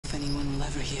if anyone will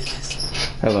ever hear this.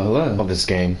 Hello, hello. I love this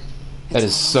game. That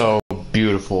is so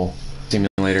beautiful.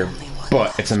 Simulator,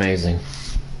 but it's amazing.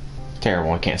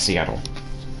 Terrible, I can't see at all.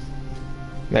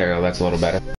 There we go, that's a little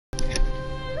better.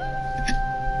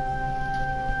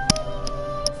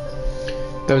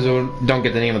 Those who don't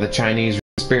get the name of the Chinese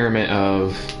experiment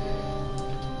of...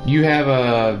 You have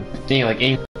a thing like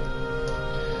ink.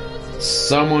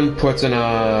 Someone puts in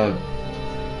a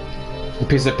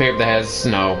piece of paper that has,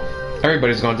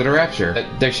 everybody's going to the Rapture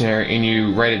dictionary, and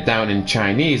you write it down in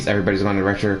Chinese, everybody's going to the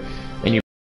Rapture, and you...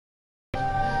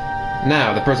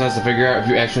 Now, the person has to figure out if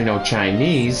you actually know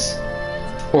Chinese,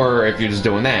 or if you're just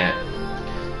doing that.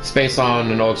 It's based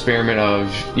on an old experiment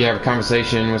of, you have a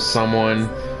conversation with someone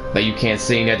that you can't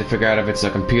see, and you have to figure out if it's a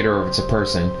computer or if it's a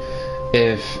person.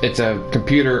 If it's a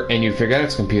computer and you figure out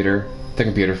it's a computer, the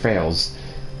computer fails.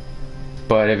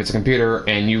 But if it's a computer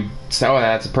and you say, oh,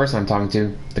 that's the person I'm talking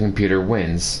to, the computer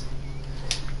wins.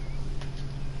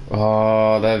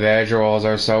 Oh, the visuals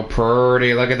are so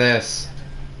pretty. Look at this.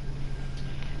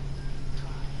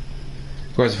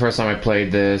 Of course, the first time I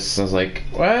played this, I was like,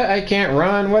 what? I can't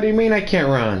run? What do you mean I can't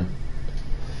run?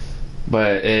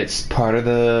 But it's part of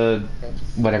the...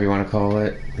 whatever you want to call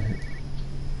it.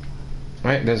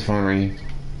 Right, there's a phone ringing.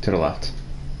 To the left.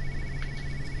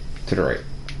 To the right.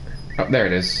 Oh, there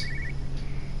it is.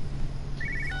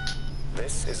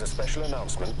 This is a special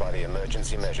announcement by the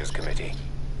Emergency Measures Committee.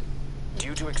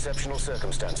 Due to exceptional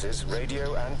circumstances,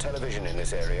 radio and television in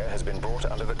this area has been brought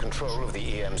under the control of the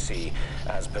EMC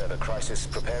as per the Crisis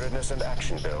Preparedness and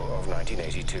Action Bill of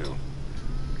 1982.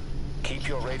 Keep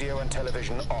your radio and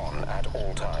television on at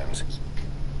all times.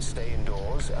 Stay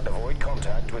indoors and avoid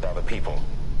contact with other people.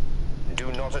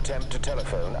 Do not attempt to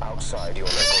telephone outside your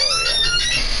local area.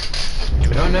 Do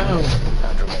not know.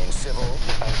 And remain civil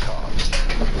and calm.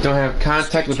 Don't have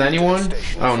contact with anyone?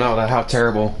 Oh no, how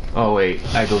terrible. Oh wait,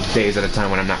 I go days at a time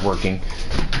when I'm not working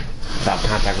without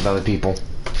contact with other people.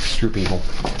 Screw people.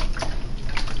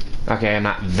 Okay, I'm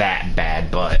not that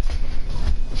bad, but...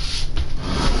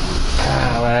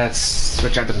 let's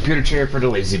switch out the computer chair for the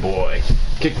lazy boy.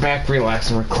 Kick back, relax,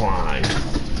 and recline.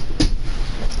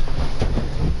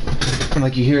 And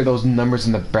like you hear those numbers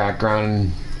in the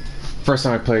background. First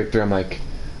time I played it through, I'm like,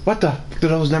 what the do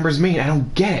those numbers mean? I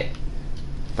don't get it.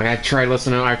 Like I tried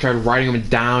listening, I tried writing them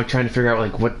down, trying to figure out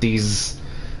like what these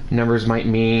numbers might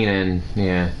mean, and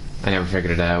yeah, I never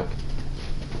figured it out.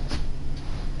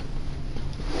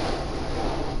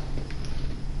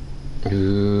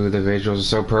 Ooh, the visuals are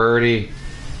so pretty.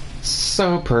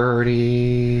 So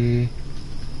pretty.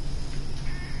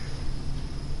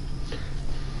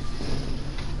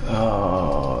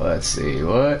 Oh, let's see.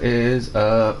 What is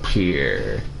up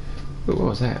here? Ooh, what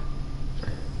was that?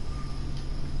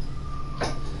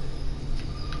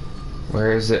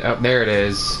 Where is it? Oh, there it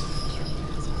is.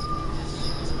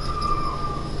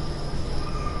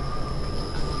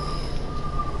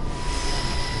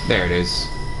 There it is.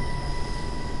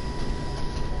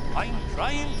 I'm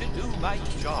trying to do my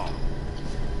job.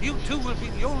 You two will be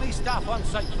the only staff on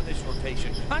site for this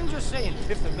rotation. I'm just saying,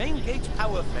 if the main gate's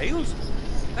power fails,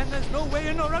 then there's no way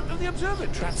in or out of the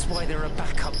observatory. That's why there are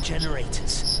backup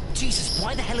generators. Jesus,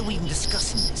 why the hell are we even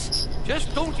discussing this?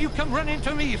 Just don't you come running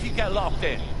to me if you get locked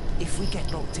in. If we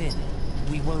get locked in,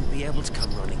 we won't be able to come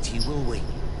running to you, will we?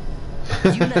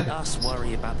 You let us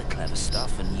worry about the clever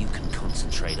stuff, and you can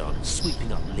concentrate on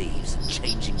sweeping up leaves and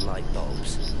changing light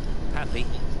bulbs. Happy?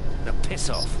 Now piss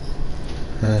off.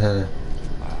 That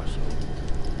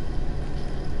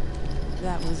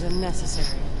was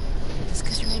unnecessary. Just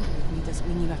because you're angry with me doesn't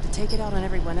mean you have to take it out on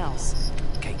everyone else.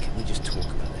 Okay, can we just talk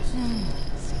about this?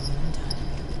 See, I'm done.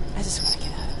 I just want to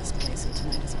get out of this place, and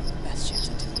tonight is our best chance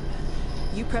of doing that.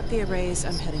 You prep the arrays,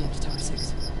 I'm heading up to Tower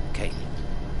 6. Okay.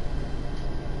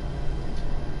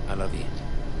 I love you.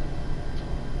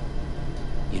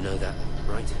 You know that,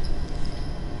 right?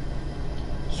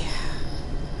 Yeah,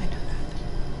 I know that.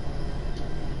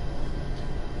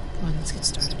 Come on, let's get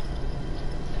started.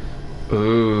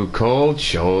 Ooh, cold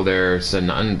shoulder, so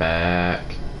nothing back.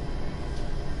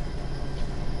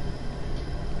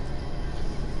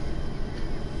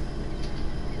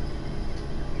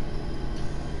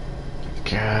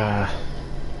 God.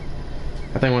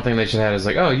 I think one thing they should have is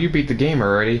like, oh, you beat the game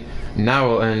already.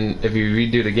 Now, and if you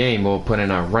redo the game, we'll put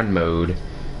in a run mode.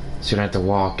 So you don't have to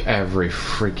walk every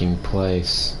freaking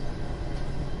place.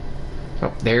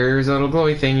 Oh, there's a little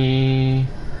glowy thingy.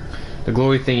 The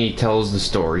glowy thingy tells the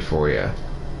story for you.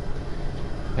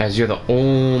 As you're the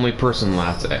only person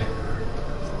left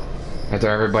after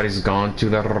everybody's gone to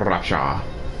the Rapture.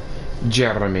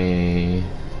 Jeremy.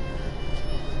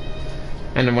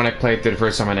 And then when I played through the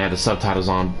first time, I had the subtitles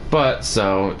on, but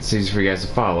so it's easy for you guys to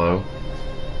follow.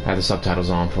 I have the subtitles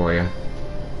on for you.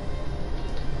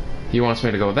 He wants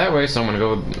me to go that way, so I'm gonna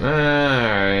go.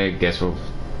 I guess we'll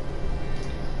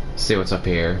see what's up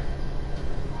here.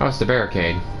 Oh, it's the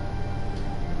barricade.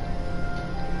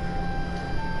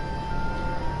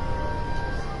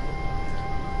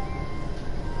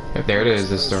 There it is,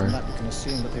 this store. From that you can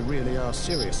assume that they really are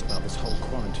serious about this whole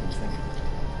quarantine thing.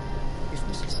 If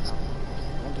Mrs. Allen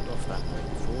wandered off that way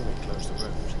before they closed the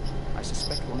road, I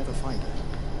suspect we'll never find her.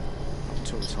 Not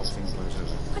until this whole thing blows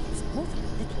over. Well, it's more than a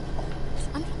little odd.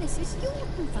 I mean, this is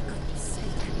Yorton, for goodness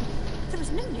sake. There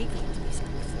is no need for you to be so.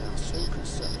 If they are so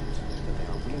concerned that they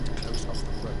are willing to close off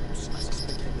the roads, I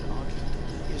suspect they will argue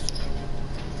that there is no need.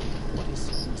 What is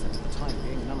certain is that for the time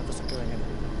being, none of us are going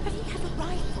anywhere. But he had a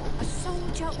rifle, a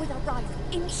soldier with a rifle,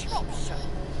 in Shropshire.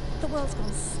 The world's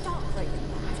gone stark raving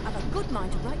mad. I've a good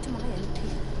mind to write to my MP.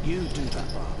 You do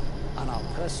that, Barb, and I'll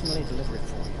personally deliver it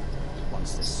for you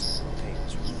once this blockade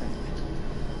is removed.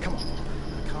 Come on, Bob.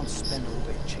 I can't spend all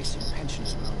day chasing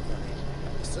pensions around the valley.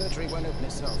 The surgery won't open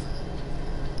itself.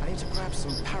 I need to grab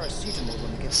some paracetamol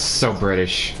when we get back. So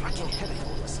British. Fucking heavy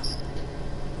all of a sudden.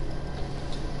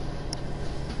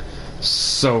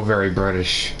 So very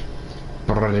British.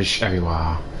 British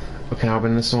everywhere. Oh, can I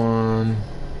open this one?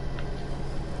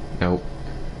 Nope.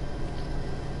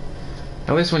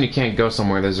 At least when you can't go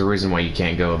somewhere, there's a reason why you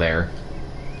can't go there.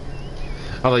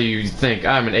 Although you think,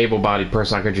 I'm an able-bodied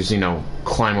person, I could just, you know,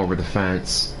 climb over the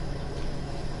fence.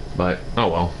 But, oh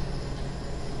well.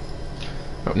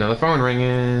 Oh, another phone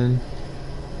ringing.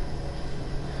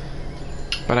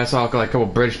 But I saw like a couple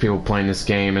British people playing this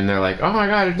game, and they're like, oh my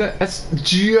god, that's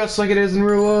just like it is in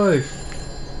real life.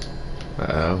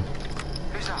 Uh-oh.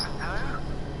 Who's that? Hello?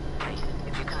 Kate,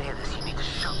 if you can hear this, you need to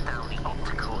shut down the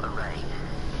optical array.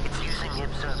 It's using the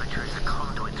observatory as a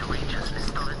conduit to reach us, and it's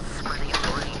started spreading its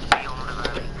range beyond the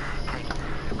valley. Kate,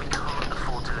 we can't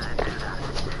afford to let it do that.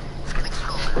 It's getting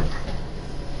stronger.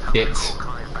 I'm going to call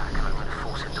Clive back, and I'm going to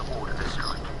force him to order the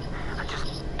strike. I just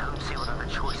don't see what other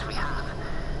choice we have.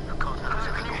 For God knows,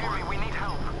 can you hear me? We need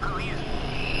help. Who are you?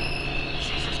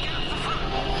 Jesus, get off the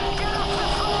phone! Get off the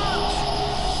phone!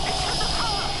 It's in the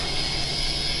phone!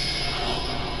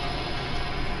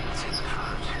 It's in the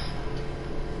phone.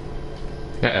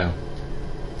 Uh-oh.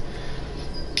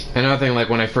 Another thing, like,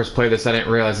 when I first played this, I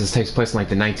didn't realize this takes place in, like,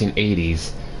 the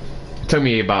 1980s. It took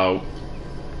me about...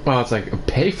 Well, it's like, a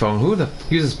payphone? Who the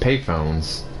f uses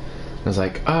payphones? I was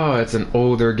like, oh, it's an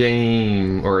older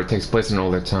game, or it takes place in an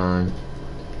older time.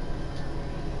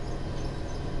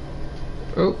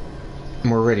 Oh,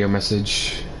 more radio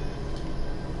message.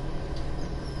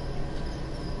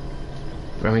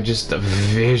 I mean, just the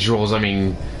visuals, I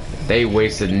mean, they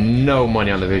wasted no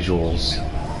money on the visuals.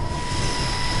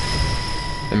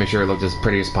 And make sure it looked as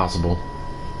pretty as possible.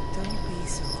 Don't be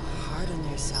so hard on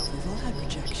yourself. We've all had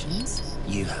rejections.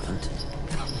 You haven't.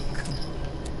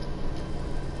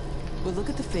 We'll look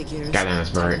at the figures, Goddamn, that's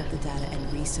type bright. up the data, and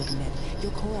resubmit.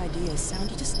 Your core idea is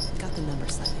sound. You just got the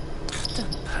numbers slightly.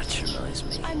 Don't patronize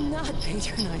me. I'm not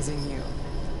patronizing you.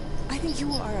 I think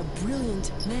you are a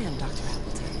brilliant man, Dr.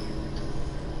 Appleton.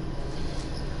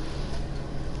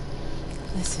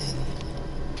 Listen.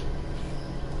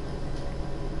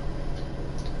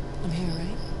 I'm here,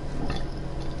 right?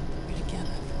 We're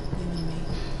together, you and me.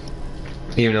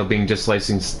 Even though being just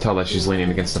slicing, tell that she's leaning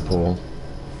against the pole.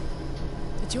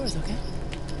 It's yours, okay?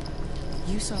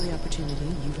 You saw the opportunity,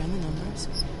 you ran the numbers.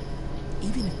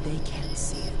 Even if they can't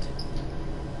see it,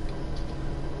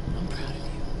 I'm proud of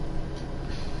you.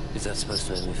 Is that supposed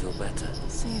to make me feel better?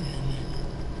 See you then.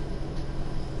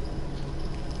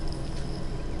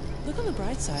 Look on the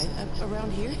bright side.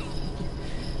 Around here,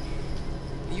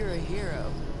 you're a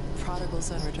hero. Prodigal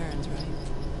son returns, right?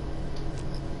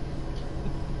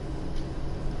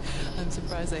 I'm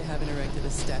surprised they haven't erected a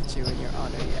statue in your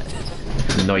honor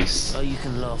yet. Nice. Oh, you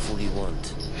can laugh all you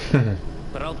want.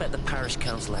 But I'll bet the parish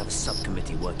council have a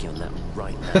subcommittee working on that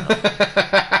right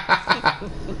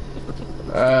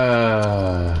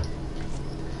now.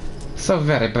 So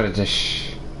very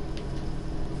British.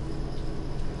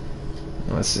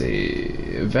 Let's see.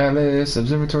 Valis,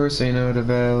 Observatory, say no to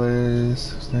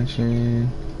Valis.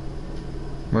 Extension.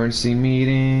 Emergency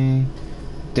meeting.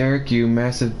 Derek, you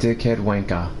massive dickhead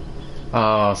wanker.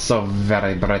 Oh, so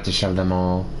very British of them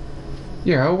all.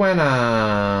 You're a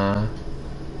winner.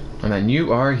 And then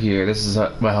you are here. This is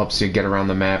what helps you get around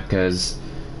the map, because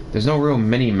there's no real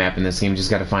mini-map in this game. You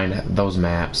just gotta find those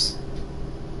maps.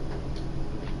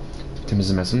 Tim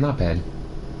is a mess. I'm not bad.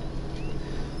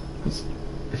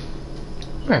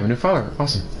 I have a new follower.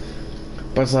 Awesome.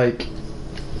 But it's like,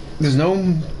 there's no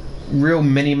real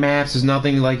mini maps. There's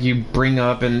nothing like you bring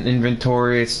up in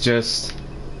inventory. It's just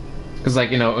because,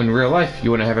 like, you know, in real life,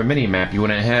 you wouldn't have a mini map. You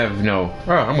wouldn't have, you know,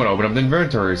 oh, I'm gonna open up the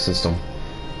inventory system.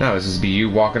 No, it's just be you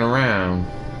walking around.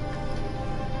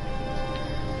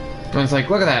 And it's like,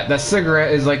 look at that. That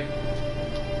cigarette is like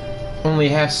only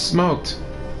half smoked,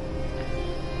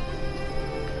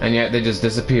 and yet they just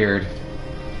disappeared.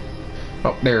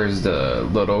 Oh, there's the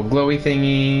little glowy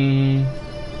thingy.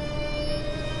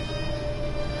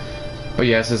 But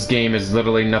yes, this game is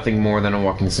literally nothing more than a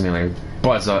walking simulator.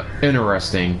 But it's an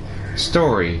interesting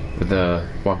story with the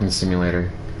walking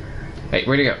simulator. Hey,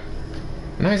 where'd he go?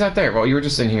 No, he's out there. Well, you were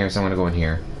just in here, so I'm gonna go in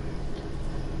here.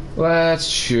 Let's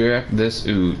check this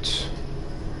out.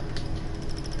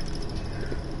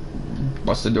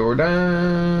 Bust the door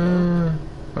down.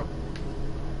 Oh.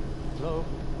 Hello?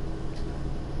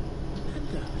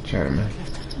 Chat him, man.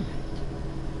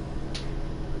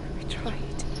 We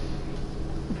tried.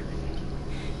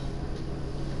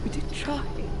 We did try.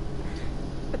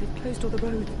 But they've closed all the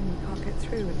roads and we can't get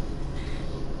through.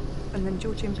 And then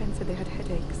Georgie and Ben said they had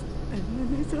headaches. And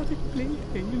then they started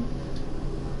bleeding.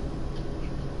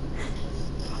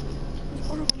 It was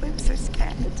horrible. They were so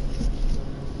scared.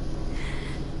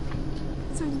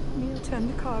 So Neil turned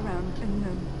the car around and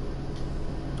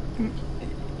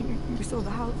we saw the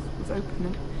house was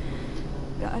open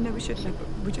and I know we shouldn't have, but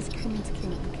we just came in to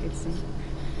clean up the kids and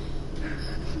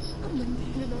then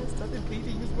Neil and I started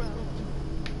bleeding as well.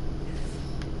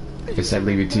 They said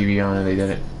leave your TV on and they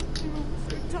didn't. We were all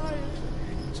so tired.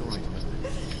 It's alright,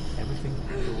 everything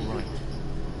is alright.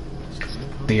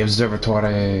 The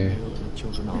observatory. The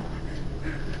children are.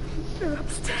 They're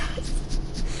upstairs.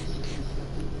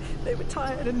 They were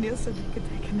tired and Neil said they could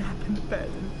take a nap in the bed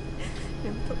and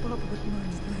Neil thought Barbara wouldn't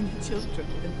mind the only children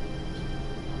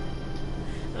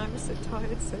and I was so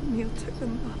tired so Neil took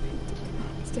them up, he took them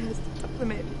upstairs and tucked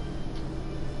them in.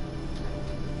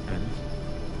 And?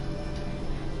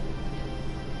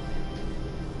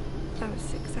 That was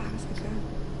 6 hours ago.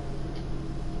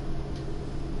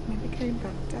 And then we came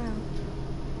back down.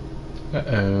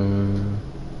 Uh-oh.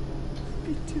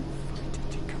 Be too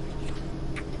frightened to go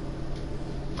look.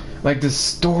 Like, the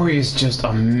story is just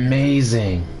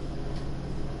amazing.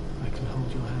 I can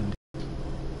hold your hand.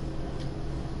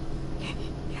 Yeah.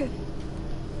 I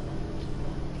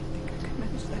think I can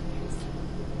manage that, yes.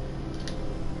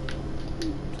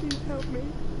 Please help me.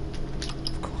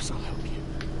 Of course I'll help you.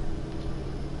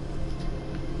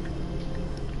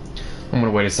 I'm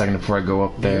gonna wait a second before I go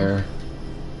up there.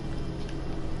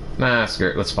 Nah, screw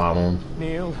it. Let's follow him.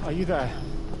 Neil, are you there?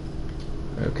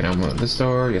 Oh, can I open up this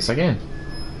door? Yes, I can.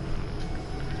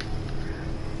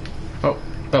 Oh,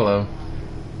 hello.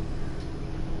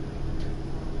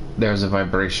 There's a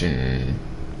vibration.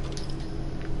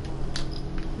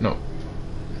 No.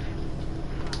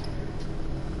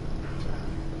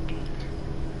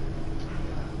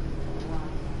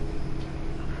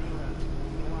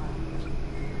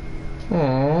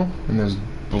 Aww, and there's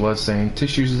blood-stained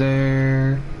tissues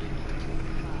there.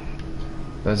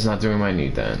 That's not doing my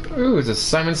need then. Ooh, it's a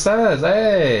Simon Says.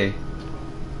 Hey!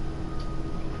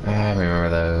 I remember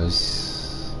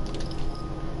those.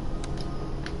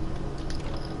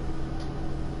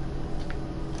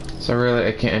 So really,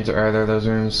 I can't enter either of those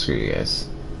rooms? Screw you guys.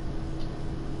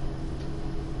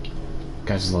 I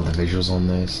just love the visuals on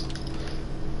this.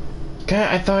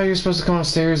 God, I thought you were supposed to come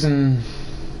upstairs and...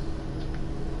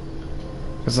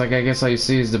 It's like, I guess all you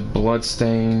see is the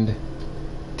blood-stained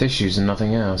tissues and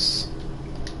nothing else.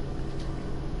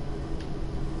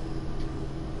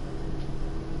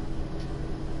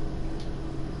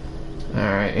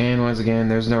 Alright, and once again,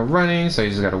 there's no running, so you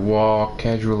just gotta walk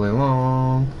casually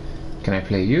along. Can I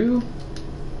play you?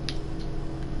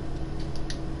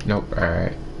 Nope,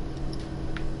 alright.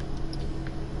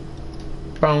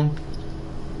 Boom.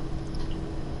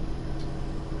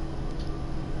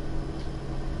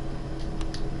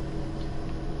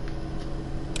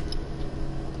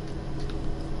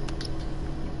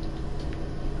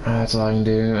 That's all I can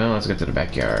do. Well, let's get to the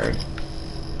backyard.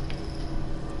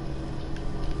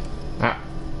 Ah.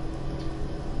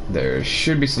 There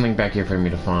should be something back here for me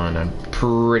to find, I'm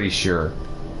pretty sure.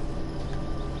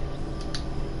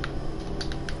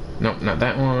 Nope, not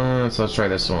that one, so let's try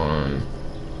this one.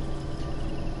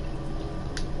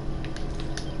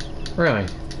 Really?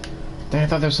 Dang, I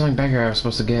thought there was something back here I was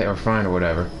supposed to get or find or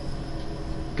whatever.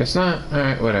 Guess not.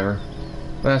 Alright, whatever.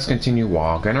 Let's continue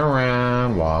walking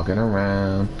around, walking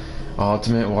around.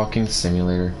 Ultimate walking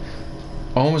simulator.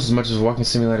 Almost as much as walking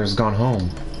simulator has gone home.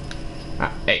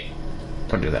 Ah, hey,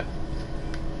 don't do that.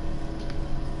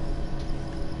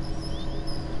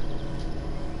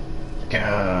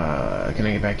 Can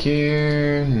I get back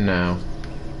here? No.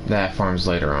 That farm's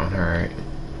later on, alright.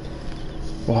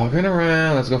 Walking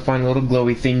around, let's go find a little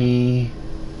glowy thingy.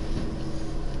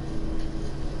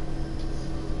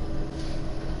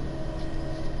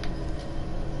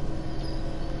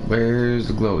 Where's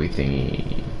the glowy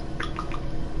thingy?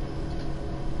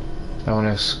 I want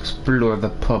to explore the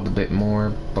pub a bit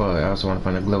more, but I also want to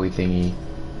find a glowy thingy.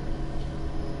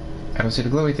 I don't see the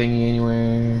glowy thingy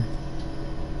anywhere.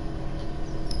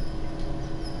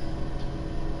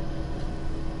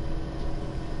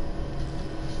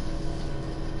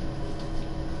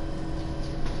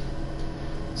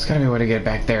 There's gotta be a way to get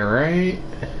back there, right?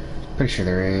 Pretty sure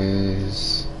there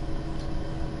is.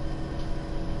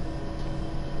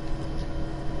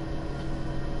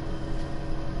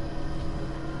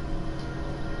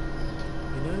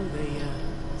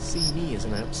 See me as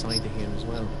an outsider here as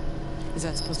well. Is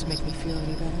that supposed to make me feel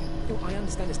any better? No, I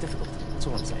understand it's difficult. That's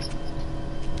all I'm saying.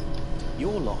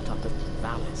 Your lot up at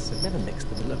Vallis have never mixed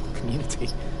with the local community.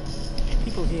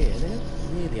 People here, they don't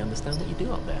really understand what you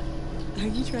do up there. Are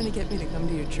you trying to get me to come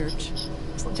to your church?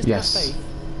 It's not just about faith.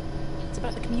 It's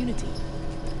about the community.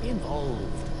 Be involved.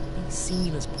 Be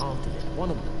seen as part of it. One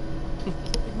of them.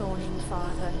 Good morning,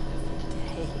 Father. Lovely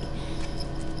day.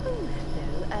 Oh,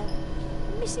 hello.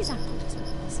 Mrs. Appleton,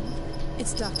 isn't it?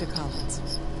 It's Dr.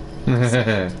 Collins. What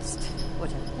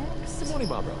up next? Good morning,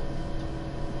 Barbara.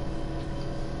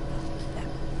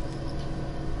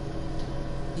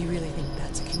 You really think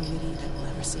that's a community that will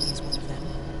ever see me as one of them?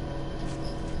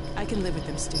 I can live with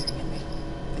them staring at me.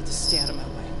 They just stay out of my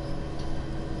way.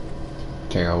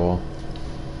 Terrible.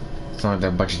 It's not like they're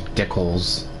a bunch of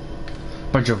dickholes.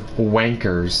 Bunch of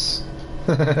wankers.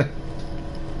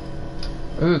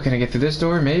 Ooh, can I get through this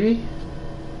door? Maybe?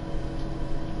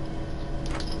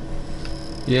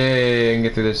 Yay, I can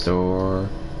get through this door.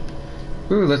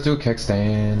 Ooh, let's do a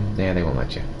kickstand. Yeah, they won't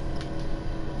let you.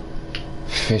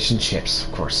 Fish and chips,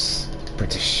 of course.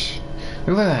 British.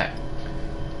 Look at that.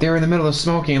 They were in the middle of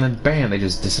smoking and then bam, they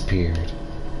just disappeared.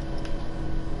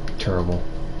 Terrible.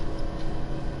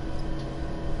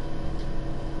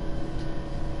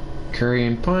 Curry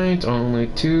and pint, only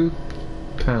 £2.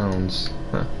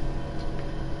 Huh.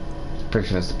 Pretty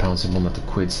sure that's the pound symbol, not the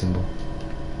quid symbol.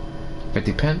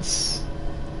 50 pence.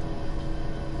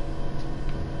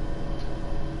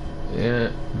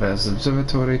 Yeah, Vast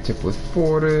Observatory, Tipworth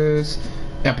Fortress,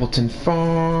 Appleton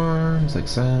Farms, like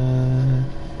that.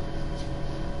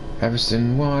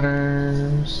 Haverston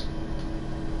Waters.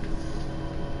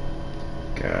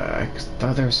 God, I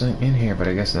thought there was something in here, but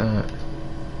I guess not.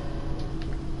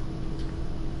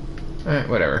 Alright,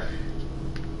 whatever.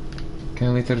 Can I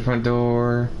leave through the front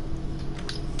door?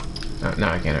 Oh, no,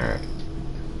 I can't, alright.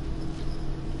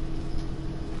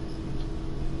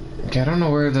 Okay, I don't know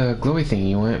where the glowy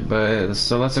thingy went, but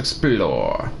so let's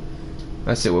explore.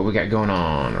 Let's see what we got going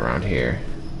on around here.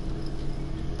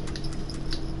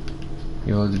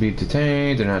 You will be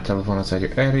detained. Do not telephone outside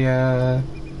your area.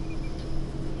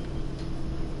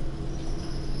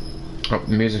 Oh,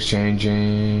 the music's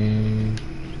changing.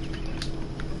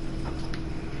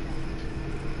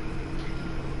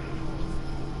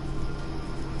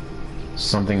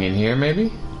 Something in here,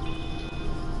 maybe?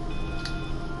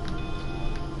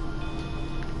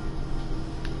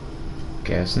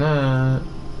 Guess not.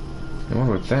 One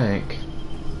would think.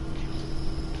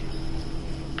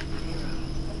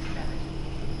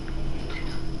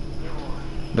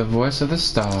 The voice of the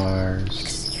stars.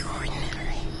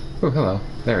 Extraordinary. Oh, hello.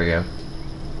 There we go.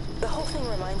 The whole thing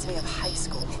reminds me of high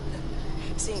school.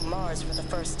 Seeing Mars for the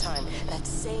first time. That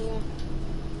same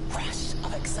rush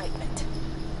of excitement.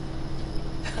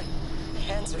 My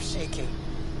hands are shaking.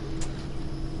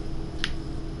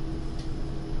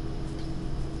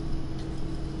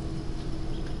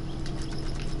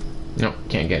 Nope,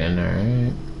 can't get in there.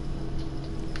 Right?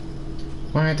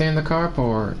 Why aren't they in the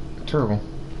carport? Terrible.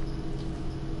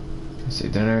 Let's see,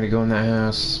 did I already go in that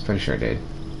house? Pretty sure I did.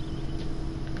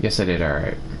 Yes, I did,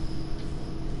 alright.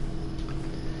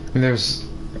 And there's...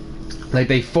 like,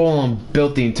 they full on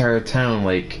built the entire town,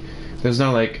 like... there's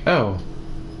no like, oh...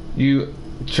 you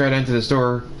try to enter the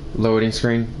store, loading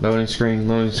screen, loading screen,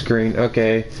 loading screen,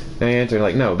 okay. Then you enter,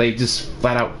 like, no, they just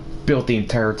flat out built the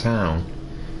entire town.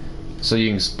 So you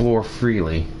can explore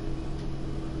freely.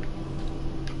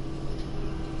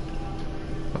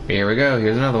 Here we go,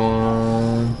 here's another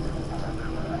one.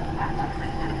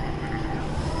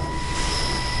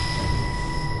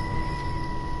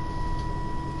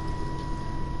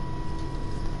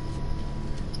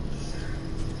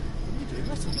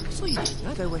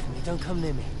 Go away from me, don't come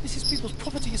near me. This is people's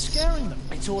property, you're scaring them.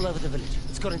 It's all over the village.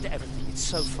 It's got into everything. It's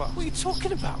so fast. What are you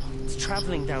talking about? It's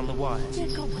travelling down the wires. Dear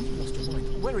God, when you lost your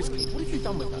mind. Where is Kate? What have you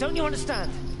done with her? Don't you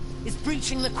understand? It's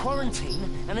breaching the quarantine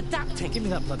and adapting. Give me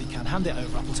that bloody can. Hand it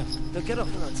over, Appleton. Now get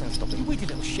off the road, Sam. Stop it. You weedy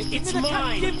little shit. It's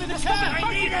mine. Give me the can.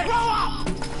 I need it. Grow up!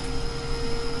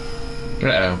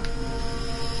 Uh-oh.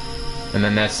 And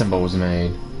then that symbol was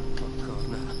made. Oh, God,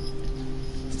 no.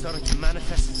 It's starting to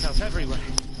manifest itself everywhere.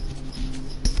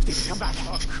 Come back.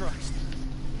 Oh, Christ.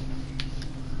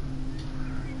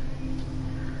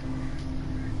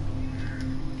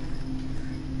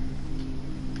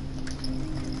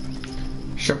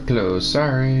 Shop closed,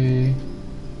 sorry.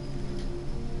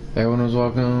 Everyone was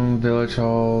welcome, Village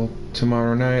Hall,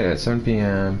 tomorrow night at 7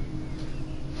 p.m.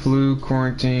 Flu,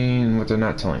 quarantine, what they're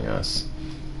not telling us.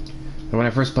 And when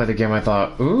I first played the game, I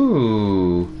thought,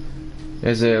 ooh,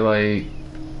 is it like...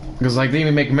 Because like, they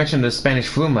even make mention of the Spanish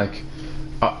flu, I'm like...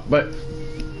 but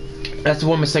that's the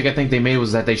one mistake I think they made,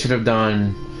 was that they should have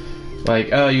done... Like,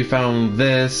 oh, you found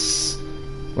this...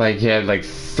 Like, you had like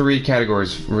 3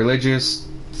 categories, religious,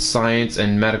 science,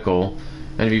 and medical,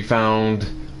 and if you found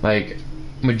like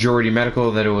majority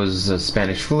medical, that it was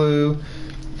Spanish flu,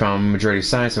 found majority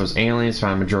science, it was aliens,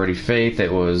 found majority faith,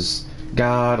 it was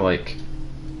God, like.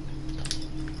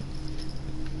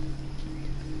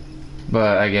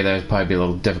 But I get that would probably be a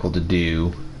little difficult to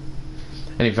do.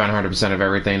 And if you found 100% of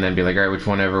everything, then be like, alright, which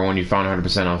one everyone you found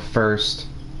 100% of first.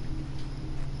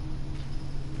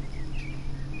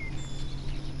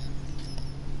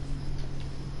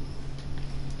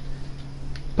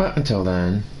 But until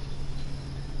then,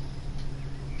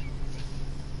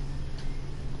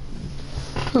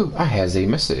 ooh, I has a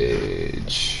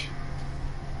message.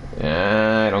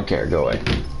 I don't care, go away.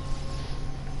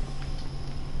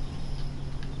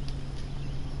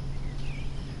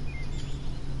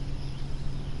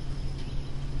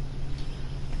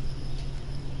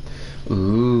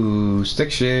 Ooh,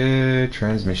 stick shit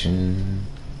transmission.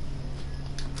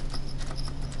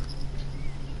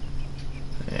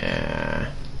 Yeah.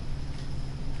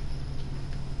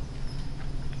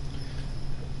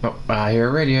 Oh, I hear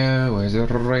a radio. Where's the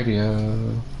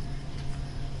radio?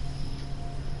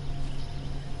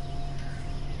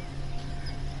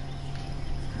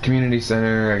 Community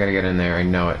center. I gotta get in there. I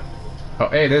know it. Oh,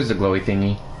 hey, there's the glowy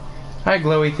thingy. Hi,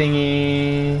 glowy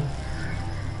thingy.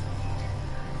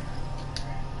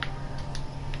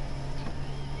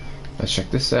 Let's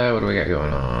check this out. What do we got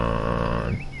going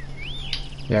on?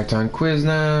 Yakton quiz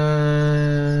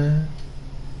night.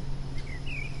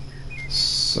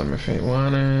 Summer Fate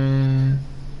Wanna.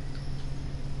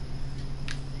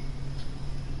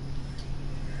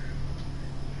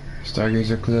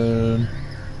 Stargazer Club.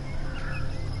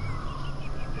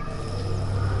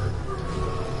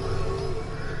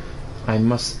 I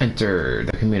must enter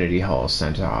the community hall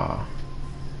center.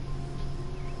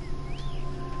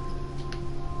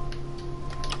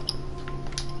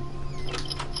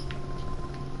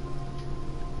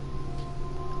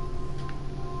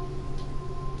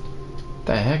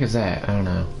 The heck is that? I don't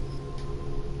know.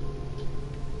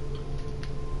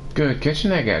 Good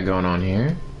kitchen I got going on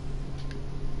here.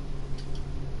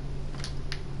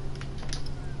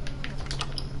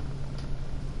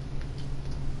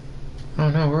 Oh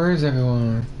no, where is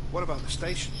everyone? What about the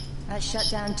station? That's shut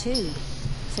down too.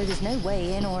 So there's no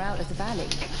way in or out of the valley.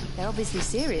 They're obviously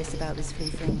serious about this flu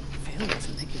thing. Phil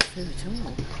doesn't think it's flu at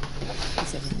all. He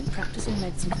said he'd been practicing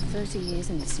medicine for 30 years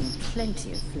and he'd seen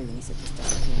plenty of flu, and he said this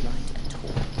doesn't feel right at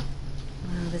all.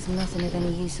 Well, there's nothing of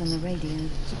any use on the radio.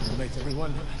 So, late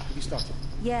everyone. Have you started?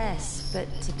 Yes, but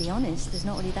to be honest, there's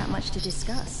not really that much to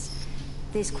discuss.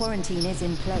 This quarantine is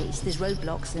in place, there's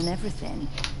roadblocks and everything.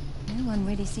 No one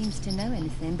really seems to know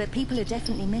anything, but people are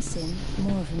definitely missing.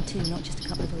 More of them too, not just a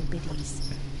couple of old biddies.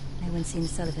 No one's seen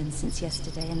Sullivan since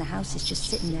yesterday, and the house is just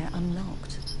sitting there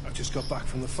unlocked. I just got back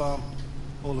from the farm.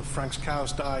 All of Frank's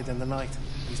cows died in the night.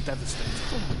 He's devastated.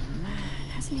 Oh man,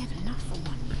 hasn't he had enough for 1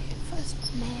 year?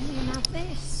 First Mary and now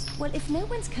this. Well, if no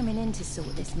one's coming in to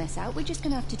sort this mess out, we're just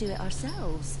gonna have to do it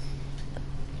ourselves.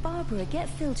 Barbara, get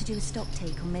Phil to do a stock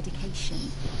take on medication.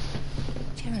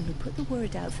 Jeremy, put the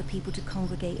word out for people to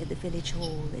congregate at the village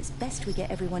hall. It's best we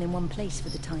get everyone in one place for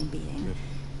the time being. Good.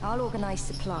 I'll organise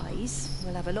supplies.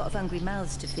 We'll have a lot of hungry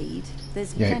mouths to feed.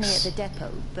 There's plenty at the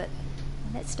depot, but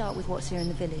let's start with what's here in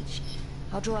the village.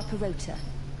 I'll draw up a rota.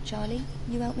 Charlie,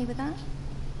 you help me with that?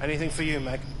 Anything for you,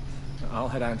 Meg? I'll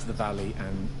head out into the valley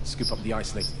and scoop up the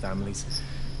isolated families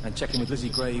and check in with Lizzie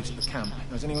Graves at the camp.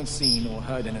 Has anyone seen or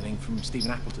heard anything from Stephen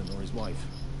Appleton or his wife?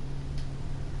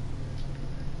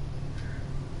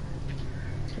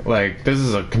 Like, this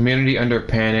is a community under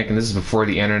panic, and this is before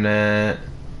the internet.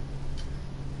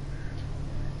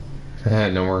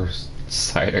 No more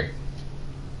cider.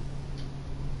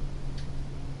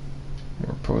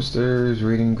 More Posters,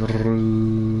 reading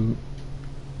group.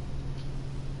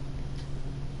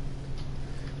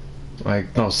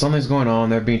 Like, no, something's going on.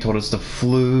 They're being told it's the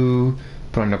flu.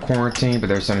 Put under quarantine, but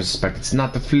they're starting to suspect it's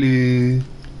not the flu.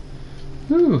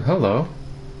 Ooh, hello.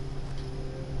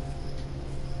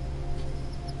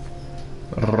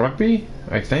 Rugby,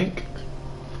 I think.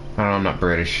 I don't know, I'm not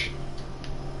British.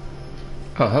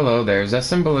 Oh, hello, there's that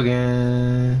symbol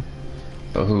again.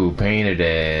 But who painted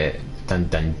it? Dun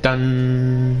dun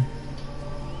dun.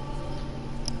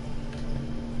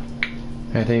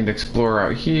 Anything to explore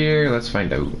out here? Let's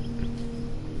find out.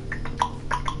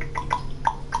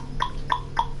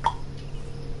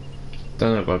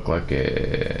 Doesn't look like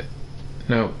it.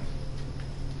 Nope.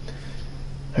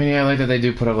 I mean, yeah, I like that they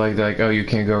do put up like, oh, you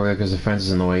can't go over there because the fence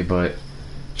is in the way, but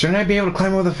shouldn't I be able to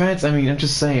climb over the fence? I mean, I'm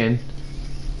just saying.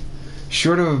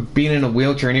 Short of being in a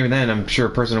wheelchair, and even then, I'm sure a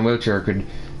person in a wheelchair could,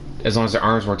 as long as their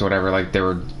arms worked or whatever, like they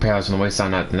were paralyzed from the waist down,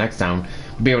 not the neck down,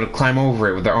 be able to climb over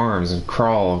it with their arms and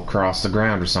crawl across the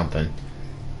ground or something.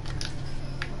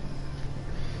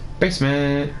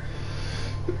 Basement.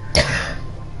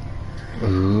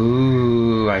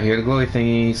 Ooh, I hear the glowy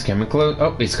thingy. He's coming close.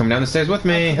 Oh, he's coming down the stairs with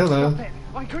me. Hello.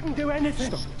 I couldn't do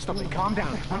anything. Stop it. Calm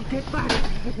down. I'll get back.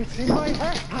 It's in my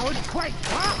head. Howard, quick.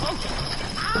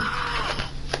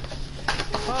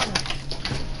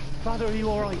 Father, are you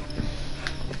all right?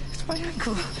 It's my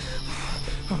ankle.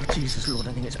 Oh, Jesus, Lord,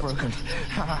 I think it's broken.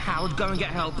 Howard, go and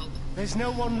get help. There's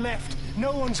no one left.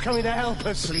 No one's coming to help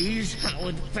us. Please,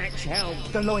 Howard, fetch help.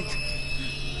 The light.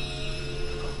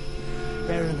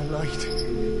 They're in the light.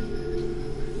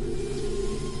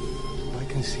 I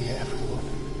can see everyone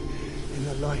in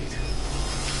the light.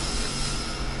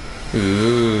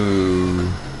 Ooh.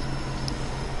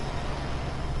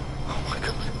 Oh my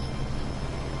God.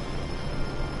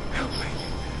 Help me.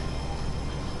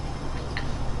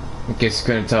 I guess you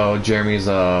couldn't tell Jeremy's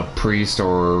a priest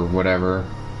or whatever.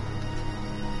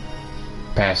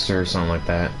 Pastor or something like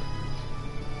that.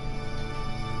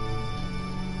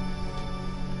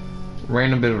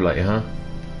 Random bit of light, huh?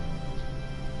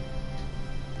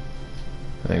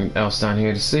 Anything else down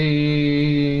here to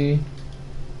see?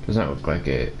 Does not look like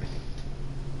it.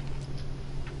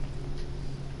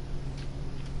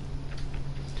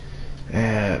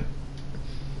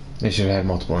 They should have had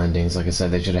multiple endings. Like I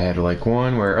said, they should have had like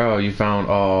one where, oh, you found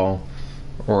all,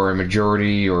 or a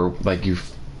majority, or like you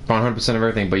found 100% of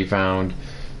everything, but you found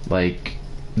like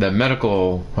the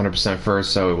medical 100%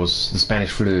 first, so it was the Spanish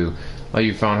flu. Like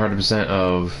you found 100%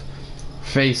 of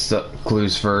faith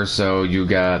clues first, so you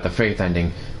got the faith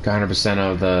ending. Got 100%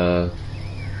 of the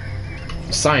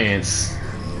science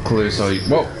clues, so you,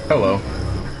 whoa, hello.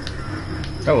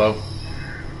 Hello.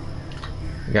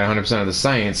 You got 100% of the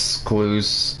science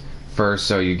clues first,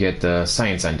 so you get the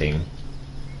science ending.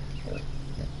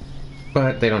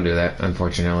 But they don't do that,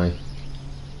 unfortunately.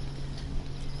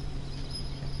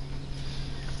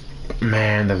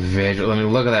 Man, the visual. I mean,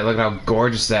 look at that. Look at how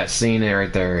gorgeous that scene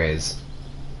right there is.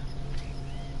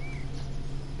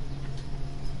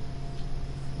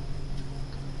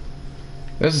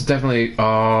 This is definitely...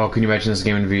 Oh, can you imagine this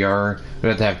game in VR? We'd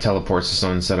have to have teleport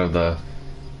system instead of the...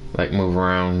 like, move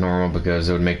around normal, because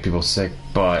it would make people sick,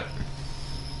 but...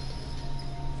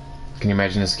 Can you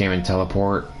imagine this game in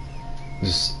teleport?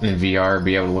 Just in VR,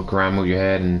 be able to look around, move your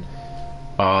head, and...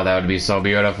 Oh, that would be so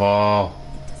beautiful.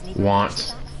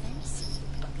 Want.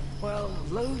 Well,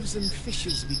 loaves and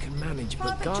fishes we can manage,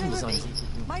 but garden design...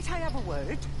 Might I have a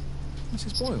word?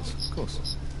 Mrs. Boyles, of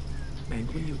course. Meg,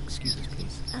 will you excuse us,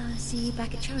 please? See you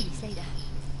back at Charlie's later.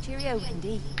 Cheerio,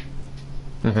 Wendy.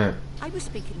 I was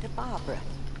speaking to Barbara.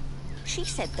 She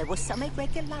said there were some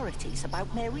irregularities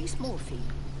about Mary's morphine.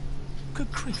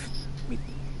 Good grief.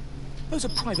 Those are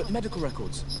private medical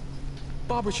records.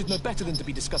 Barbara should know better than to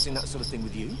be discussing that sort of thing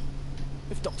with you.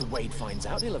 If Dr. Wade finds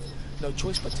out, he'll have no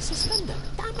choice but to suspend her.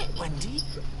 Damn it, Wendy.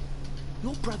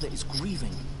 Your brother is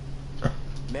grieving.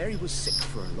 Mary was sick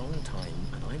for a long time,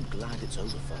 and I'm glad it's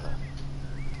over for her.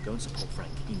 Go and support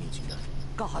Frank. He needs you now.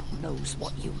 God knows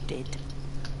what you did.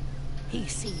 He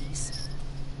sees.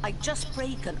 I just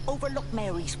break and overlook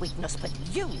Mary's weakness, but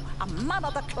you, a man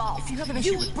of the cloth, If you have an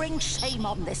issue you with- bring shame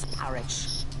on this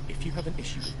parish. If you have an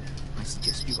issue with me, I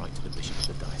suggest you write to the bishop of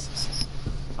the diocese.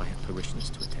 I have parishioners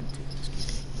to attend to.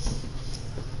 Excuse me.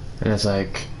 And it's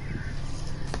like...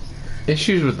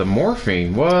 Issues with the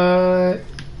morphine? What?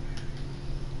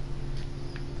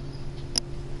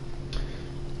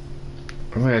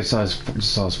 Oh, I saw his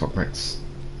footprints.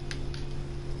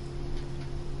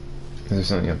 Is there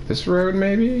something up this road,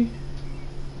 maybe?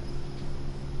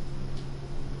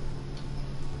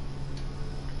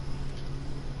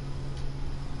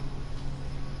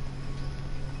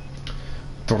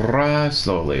 drive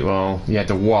slowly. Well, you have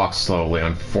to walk slowly,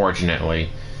 unfortunately,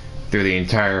 through the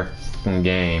entire fucking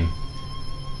game.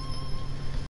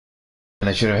 And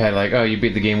I should have had like, oh, you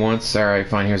beat the game once? Alright,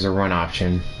 fine, here's a run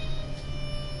option.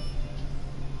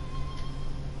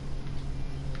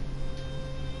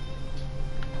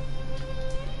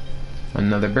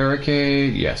 Another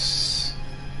barricade, yes.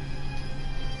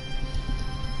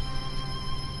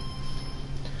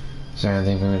 Is there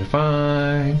anything for me to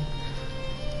find?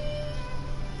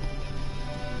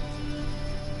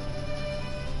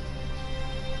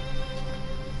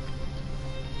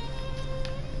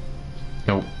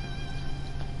 Nope.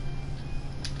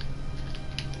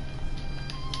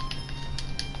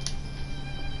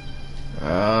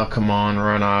 Oh, come on,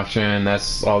 run option.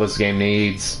 That's all this game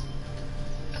needs.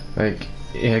 Like,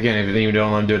 again, if you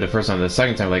don't let them do it the first time, the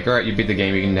second time, like, alright, you beat the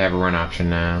game, you can have a run option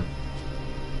now.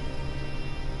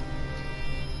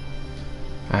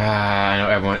 I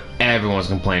know everyone's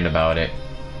complaining about it.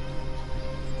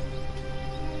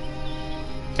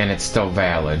 And it's still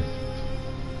valid.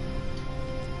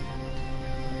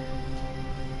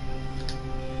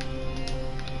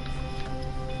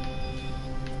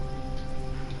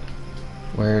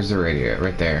 Where's the radio?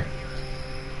 Right there.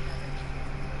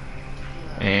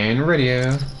 And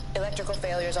radio. Electrical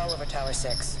failures all over Tower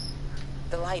 6.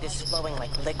 The light is flowing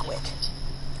like liquid.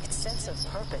 Its sense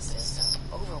of purpose is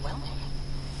overwhelming.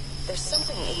 There's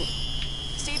something in...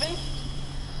 Stephen?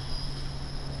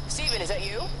 Stephen, is that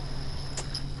you?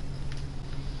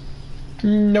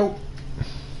 Nope.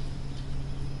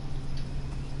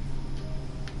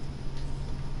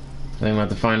 Anything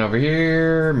left to find over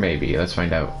here? Maybe. Let's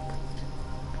find out.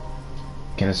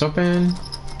 Can this open?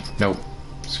 Nope.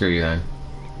 Screw you then.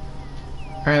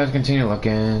 Alright, let's continue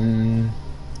looking.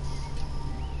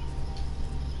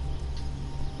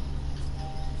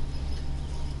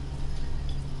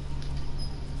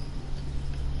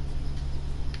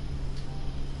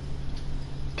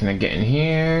 Can I get in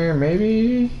here?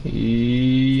 Maybe?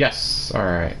 Yes.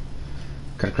 Alright.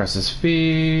 Cut across this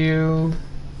field.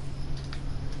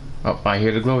 Oh, I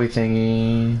hear the glowy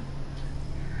thingy.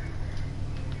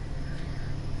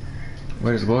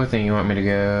 Where's the glowy thing you want me to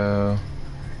go?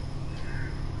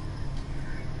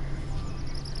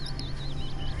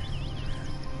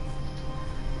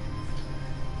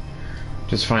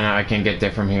 Just find out I can't get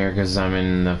there from here because I'm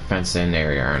in the fenced-in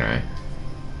area, aren't I?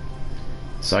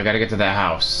 So I gotta get to that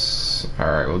house.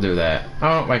 Alright, we'll do that.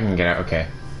 Oh, I can get out, okay.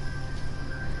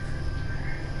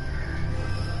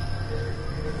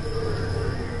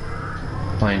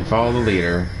 Playing follow the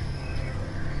leader.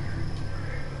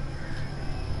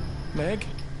 Meg?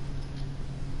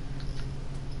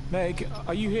 Meg,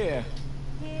 are you here?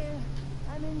 Here,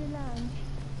 I'm in the lounge.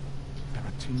 There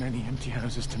are too many empty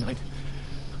houses tonight.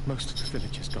 Most of the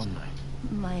village is gone now.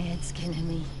 My head's killing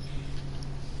me.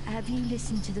 Have you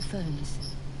listened to the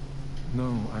phones?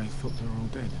 No, I thought they were all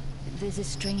dead. There's a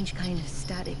strange kind of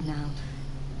static now.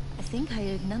 I think I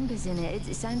heard numbers in it.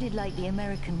 It sounded like the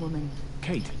American woman.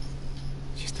 Kate?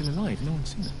 She's still alive? No one's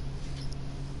seen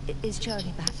her? Is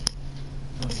Charlie back?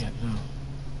 Not yet, no.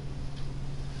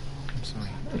 I'm sorry.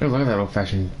 Oh, look at that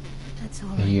old-fashioned That's all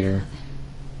right, heater. Father.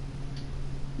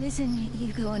 Listen,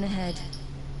 you go on ahead.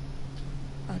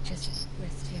 I'll just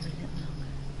rest here a little longer.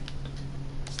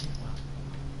 Sleep well.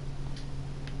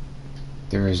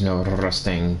 There is no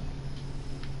rusting.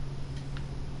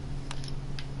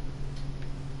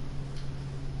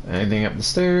 Anything up the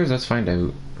stairs? Let's find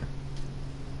out.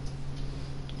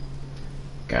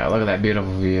 God, look at that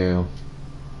beautiful view.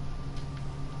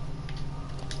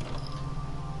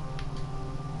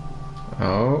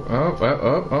 Oh,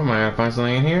 am I gonna find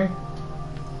something in here?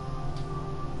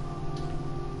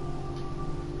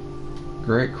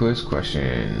 Great quiz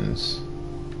questions.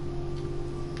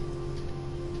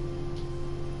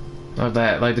 Love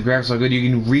that, like the graphics so good you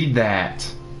can read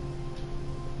that.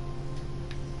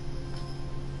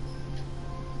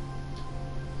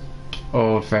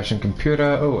 Old-fashioned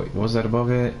computer. Oh wait, what was that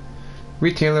above it?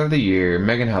 Retailer of the Year,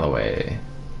 Megan Holloway.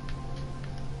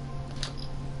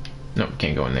 Nope,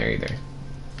 can't go in there either.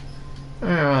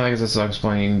 Alright, well, I guess that's all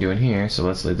explaining you can do in here, so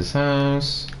let's leave this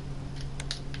house.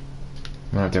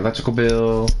 I'm gonna have the electrical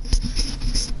bill.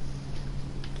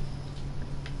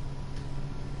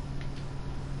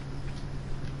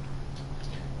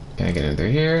 Can I get in through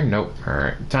here? Nope.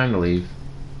 Alright, time to leave.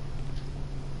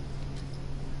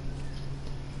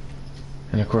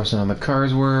 And of course none of the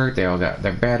cars work, they all got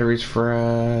their batteries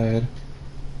fried.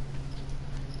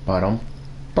 Bottom,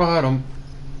 bottom,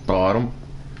 bottom,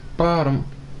 bottom,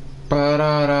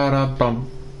 ba-da-da-da-bum,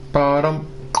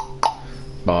 bottom,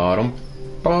 bottom,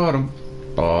 bottom,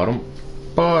 bottom,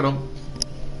 bottom.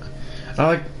 I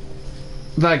like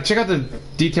Like, check out the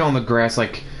detail on the grass.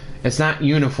 Like, it's not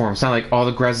uniform. It's not like all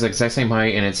the grass is the exact same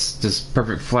height and it's just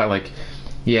perfect flat. Like,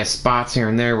 he has spots here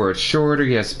and there where it's shorter.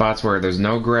 He has spots where there's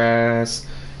no grass.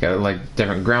 Got like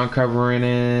different ground cover in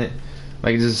it.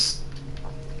 Like, just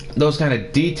those kind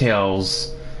of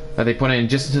details that they put in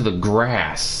just into the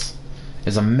grass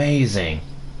is amazing.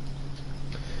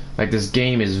 Like, this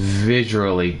game is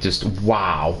visually just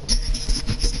wow.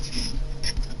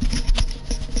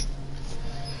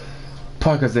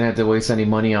 Probably because they didn't have to waste any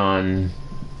money on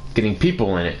getting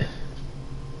people in it.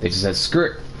 They just said,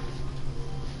 screw it.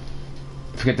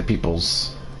 Forget the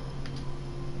peoples.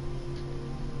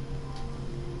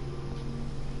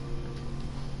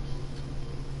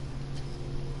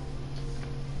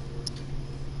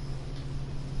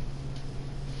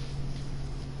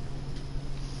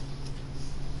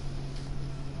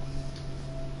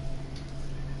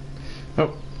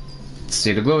 Oh.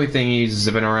 See the glowy thingies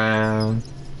zipping around.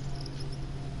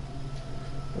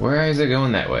 Where is it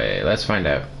going that way? Let's find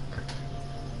out.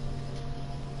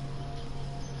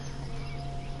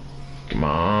 Come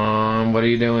on, what are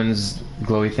you doing,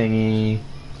 glowy thingy?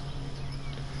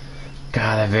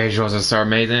 God, the visuals are so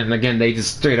amazing. And again, they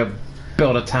just straight up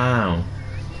built a town.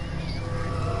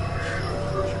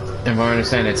 And from what I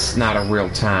understand, it's not a real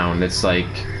town. It's like,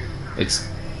 it's,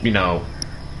 you know,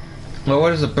 well, what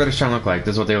does a British town look like?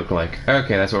 This is what they look like.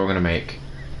 Okay, that's what we're gonna make.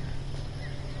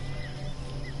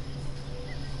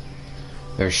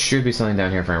 There should be something down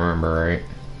here if I remember right.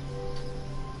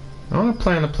 I want to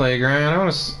play on the playground. I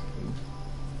want to...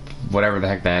 whatever the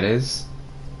heck that is.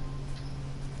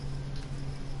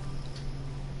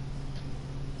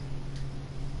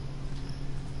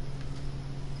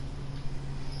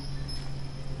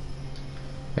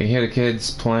 I can hear the kids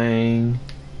playing.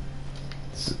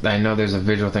 I know there's a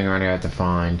visual thing around here I have to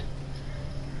find.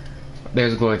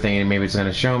 There's a glowy thing and maybe it's going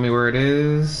to show me where it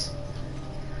is.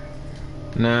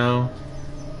 No.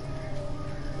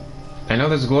 I know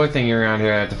there's a glowy thing around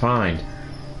here I have to find.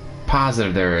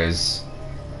 Positive there is.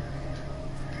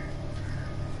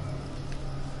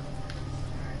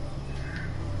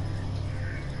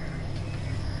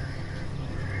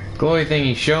 Glowy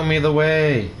thingy, show me the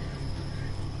way.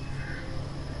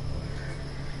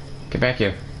 Get back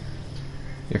here.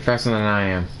 You're faster than I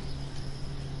am.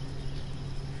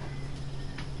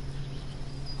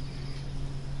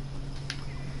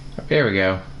 There we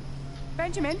go.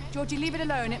 Benjamin, Georgie, leave it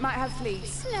alone. It might have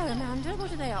fleas. No, Amanda,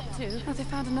 what are they up to? Oh, they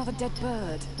found another dead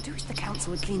bird. I wish the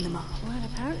council would clean them up. Well,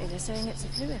 apparently they're saying it's a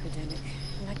flu epidemic.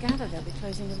 And I gather they'll be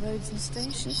closing the roads and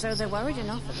stations. So they're worried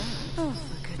enough at that. Oh,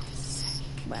 for goodness sake.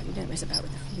 Well, you don't mess about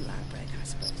with the flu outbreak, I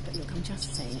suppose. But look, I'm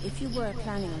just saying, if you were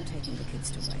planning on taking the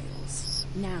kids to Wales,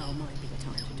 now might be the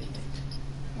time to do it.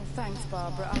 Well, thanks,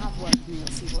 Barbara. I'll have word with Neil,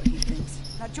 see what he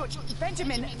thinks. Now, George,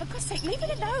 Benjamin, for God's sake, leave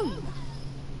it alone.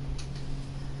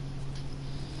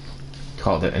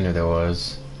 Called it, I knew there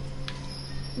was.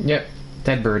 Yep,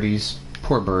 dead birdies.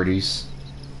 Poor birdies.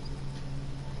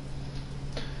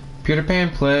 Peter Pan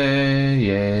play,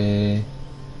 yay.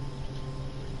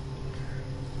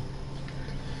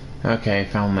 Okay,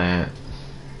 found that.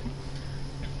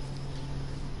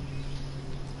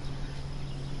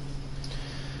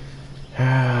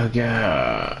 Oh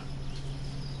god.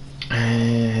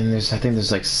 And I think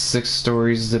there's like 6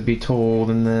 stories to be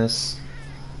told in this.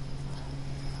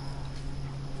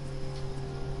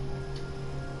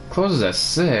 Closes at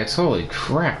 6. Holy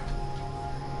crap!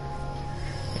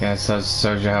 Yeah, so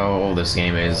shows you how old this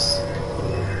game is.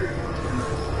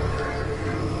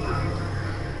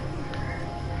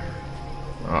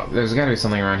 Oh, there's got to be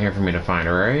something around here for me to find,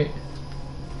 right?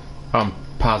 I'm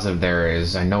positive there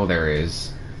is. I know there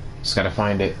is. Just gotta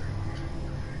find it.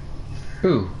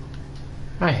 Ooh,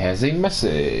 I has a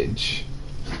message.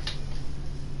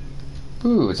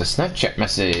 Ooh, it's a Snapchat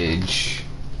message.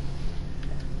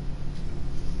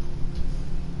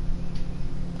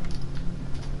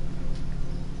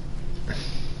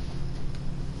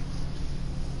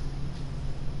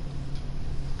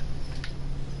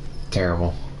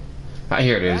 Terrible. Ah,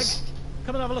 here it is.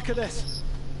 Come and have a look at this.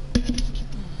 Oh, I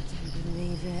don't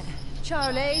believe it.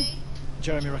 Charlie?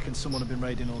 Jeremy reckons someone had been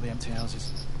raiding all the empty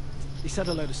houses. He said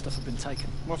a load of stuff had been taken.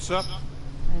 What's up?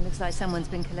 It looks like someone's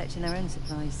been collecting their own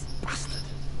supplies. Bastard.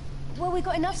 Well, we've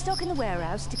got enough stock in the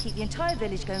warehouse to keep the entire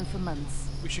village going for months.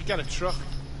 We should get a truck.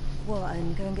 What,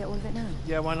 and go and get all of it now?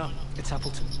 Yeah, why not? It's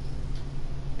Appleton.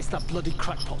 It's that bloody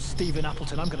crackpot Stephen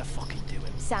Appleton. I'm gonna fucking do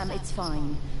him. Sam, it's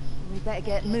fine. We better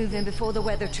get moving before the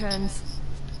weather turns.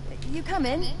 You come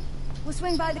in. We'll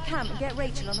swing by the camp and get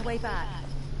Rachel on the way back.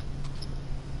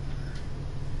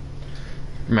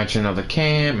 Mention of the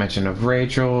camp, mention of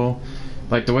Rachel.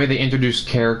 Like the way they introduce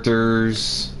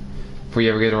characters before you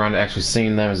ever get around to actually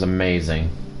seeing them is amazing.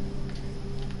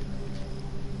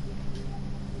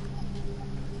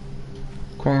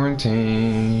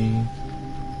 Quarantine.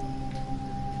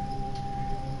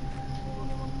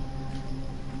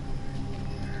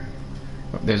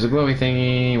 Oh, there's a glowy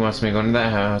thingy. He wants me to go into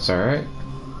that house. Alright.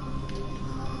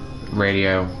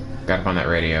 Radio. Gotta find that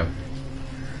radio.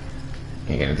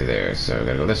 Can't get into there, so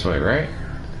gotta go this way, right?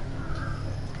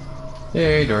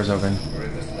 Yay, door's open.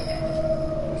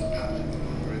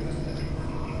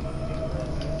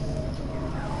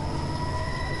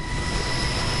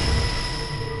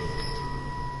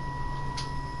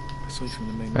 From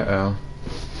the main Uh-oh.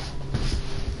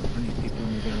 Many people are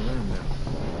moving around now.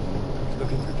 He's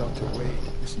looking for Dr. Wade.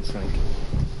 Listen, Frank.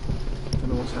 Don't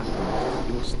know what's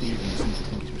happened. Your Stephen seems to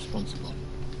think he's responsible.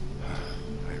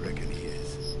 I reckon he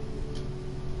is.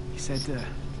 He said,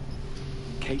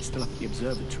 Kate's still up at the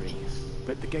observatory,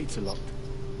 but the gates are locked.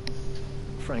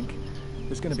 Frank,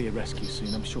 there's going to be a rescue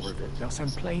soon, I'm sure of it. They'll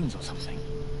send planes or something.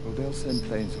 Well, they'll send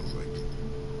planes, all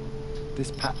right. This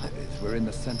pattern is, we're in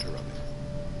the center of it.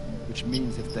 Which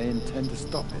means if they intend to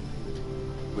stop it,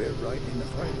 we're right in the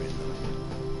firing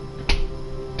line.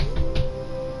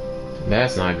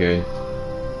 That's not good.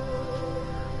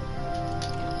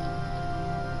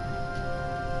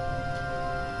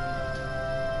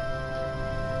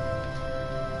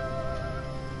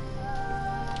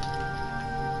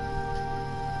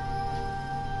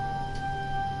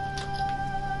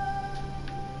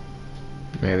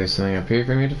 Maybe there's something up here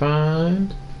for me to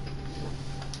find.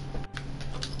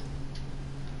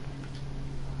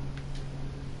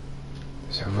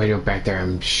 There's a radio back there,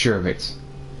 I'm sure of it.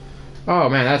 Oh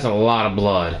man, that's a lot of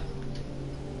blood.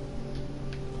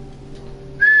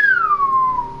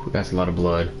 That's a lot of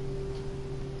blood.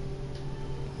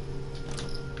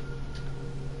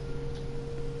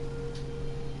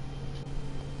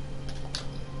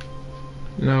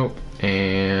 Nope.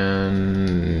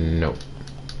 And nope.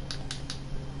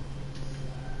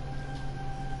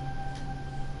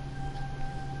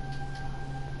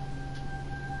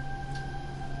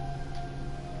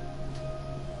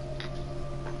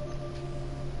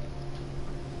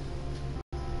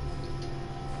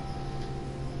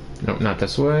 Nope, not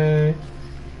this way.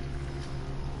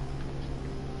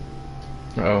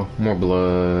 Uh-oh, more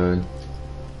blood.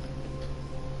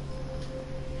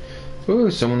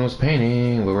 Ooh, someone was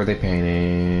painting. What were they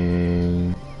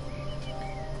painting?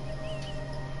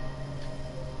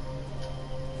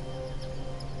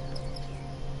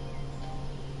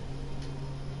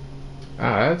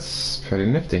 Ah, that's pretty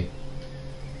nifty.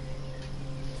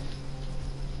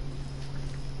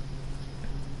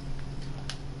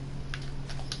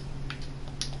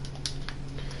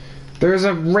 There's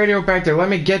a radio back there. Let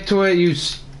me get to it, you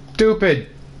stupid.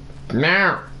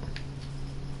 Now.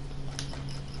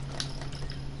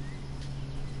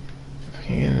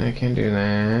 I can't do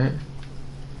that.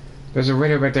 There's a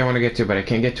radio back there I want to get to, but I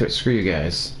can't get to it. Screw you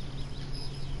guys.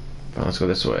 Fine, let's go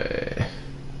this way.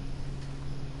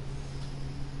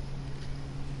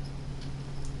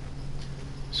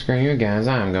 Screw you guys,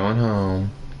 I'm going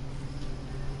home.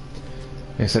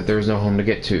 Except there's no home to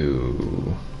get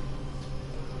to.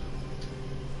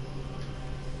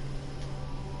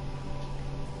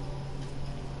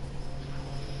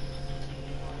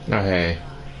 Oh, hey.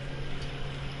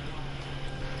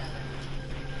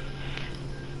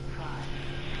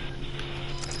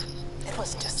 It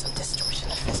wasn't just some distortion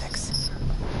of physics.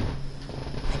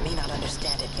 I may not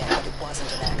understand it yet, but it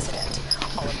wasn't an accident.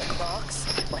 All of the clocks,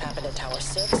 what happened at Tower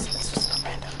 6, this was not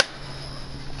random.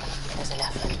 It was an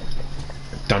effort.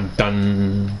 Dun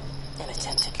dun. An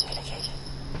attempt to communicate.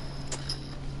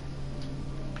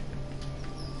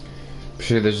 I'm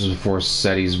sure this was before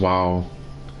SETI's WOW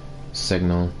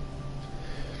signal.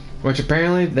 Which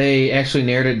apparently they actually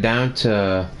narrowed it down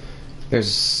to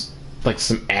there's like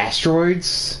some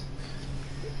asteroids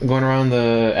going around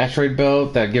the asteroid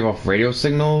belt that give off radio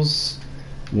signals.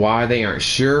 Why, they aren't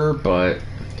sure, but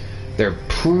they're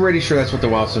pretty sure that's what the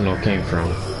WOW signal came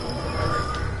from.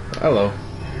 Hello.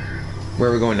 Where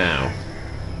are we going now?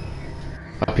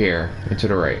 Up here, and to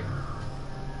the right.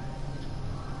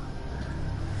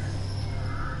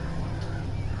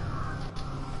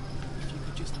 If you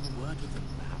could just have a word with them,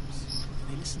 perhaps.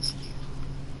 They listen to you.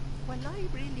 Well, I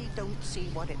really don't see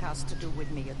what it has to do with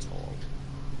me at all.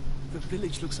 The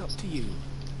village looks up to you.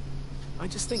 I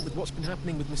just think with what's been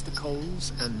happening with Mr.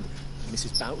 Coles and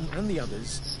Mrs. Boughton and the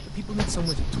others, that people need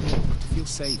somewhere to talk, to feel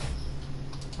safe.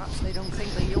 Perhaps they don't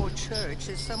think that your church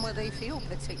is somewhere they feel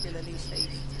particularly safe.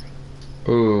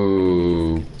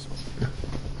 Ooh.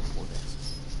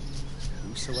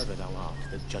 Whosoever thou art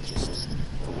that judgest,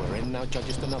 for wherein thou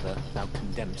judgest another, thou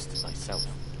condemnest thyself.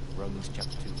 Romans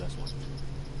chapter 2, verse 1.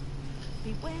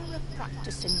 Beware of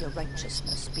practicing your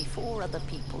righteousness before other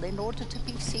people in order to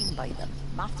be seen by them.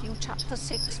 Matthew chapter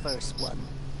 6, verse 1.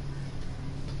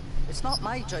 It's not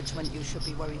my judgment you should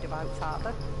be worried about,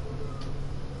 Father.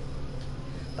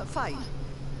 But fine.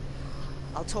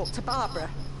 I'll talk to Barbara.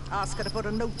 Ask her to put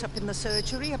a note up in the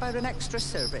surgery about an extra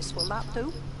service. Will that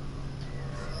do?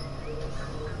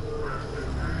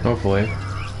 Hopefully.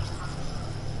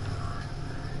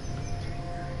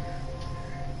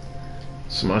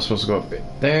 So am I supposed to go up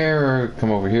there or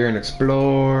come over here and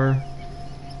explore?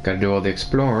 Gotta do all the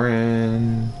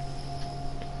exploring.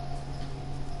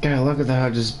 God, look at how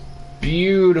just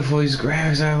beautiful these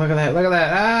graphics are. Look at that, look at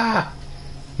that. Ah!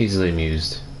 Easily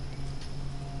amused.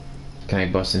 Can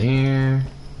I bust in here?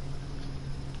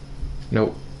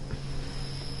 Nope.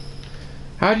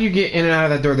 How do you get in and out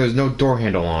of that door? There's no door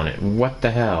handle on it. What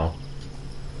the hell?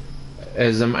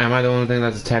 Am I the only thing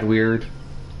that's a tad weird?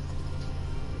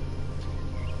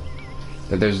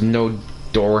 That there's no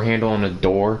door handle on the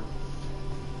door?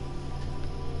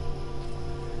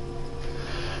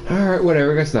 Alright,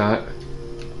 whatever, guess not.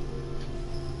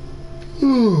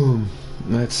 Ooh,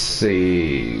 let's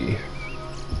see.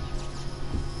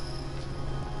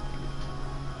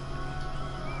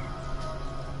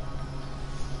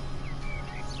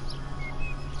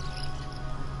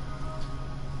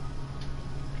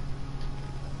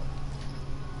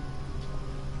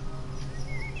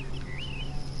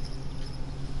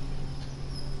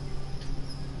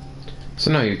 So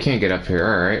no, you can't get up here.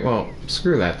 Alright, well,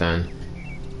 screw that then.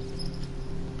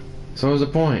 So what was the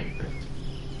point?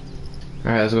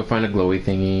 Alright, let's go find a glowy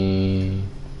thingy.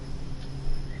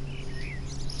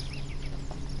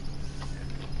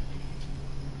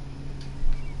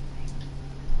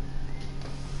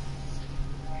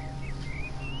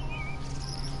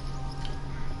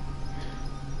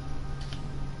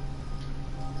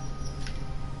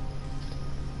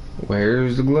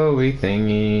 Where's the glowy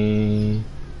thingy?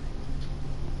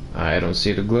 I don't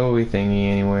see the glowy thingy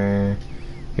anywhere.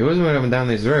 He wasn't moving down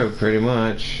this road, pretty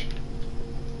much.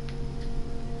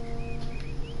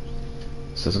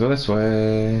 So let's go this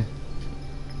way.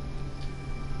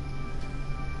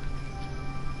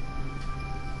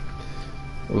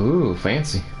 Ooh,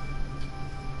 fancy.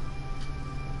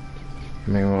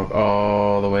 I'm gonna walk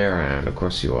all the way around. Of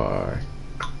course you are.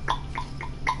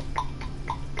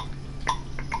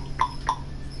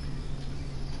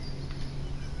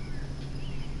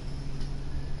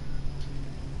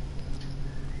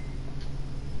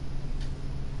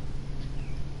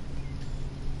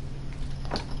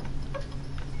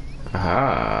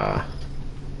 Aha.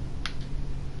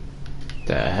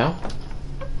 The hell?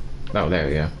 Oh, there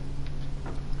we go.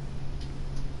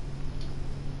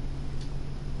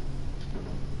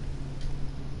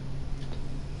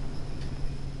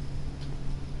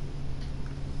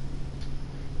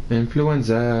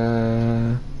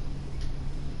 Influenza.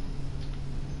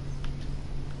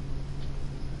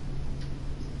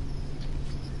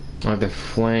 Like the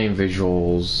flame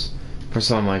visuals. First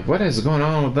I'm like, what is going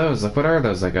on with those? Like, what are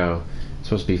those? Like, oh, it's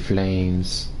supposed to be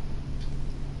flames.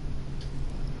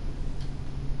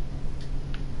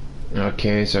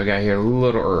 Okay, so I got here a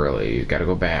little early. Gotta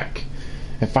go back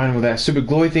and find where that stupid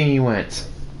glowy thingy went.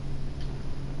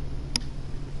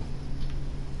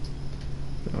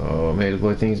 Oh, maybe the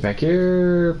glowy thingy's back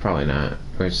here? Probably not.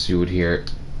 Or else you would hear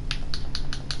it.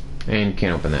 And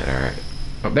can't open that, alright.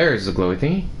 Oh, there's the glowy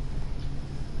thingy.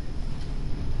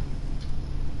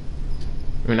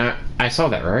 I mean, I saw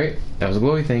that, right? That was a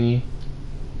glowy thingy.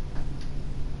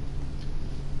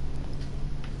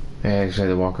 I actually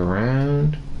had to walk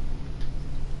around.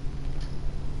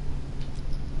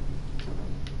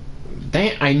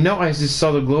 Dang, I know I just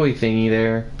saw the glowy thingy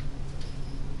there.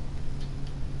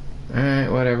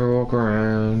 Alright, whatever, walk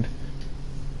around.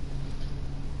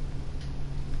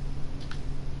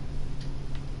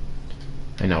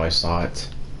 I know I saw it.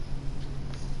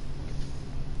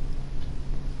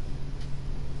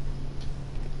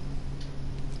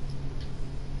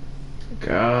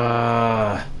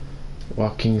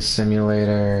 Walking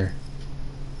simulator.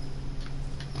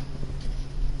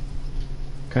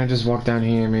 Can I just walk down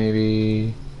here,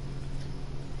 maybe?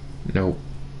 Nope.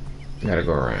 Gotta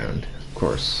go around. Of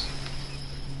course.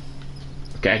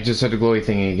 Okay, I just heard the glowy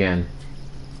thingy again.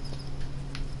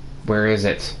 Where is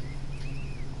it?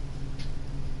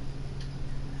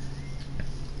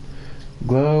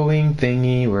 Glowing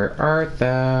thingy, where art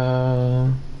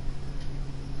thou?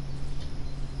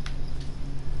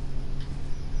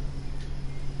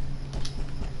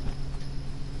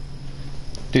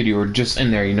 Dude, you were just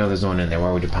in there, you know there's no one in there. Why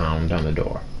would you pound on the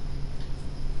door?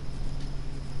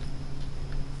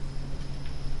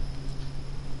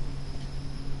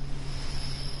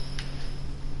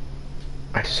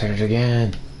 I just heard it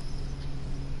again.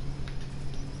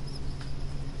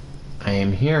 I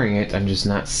am hearing it, I'm just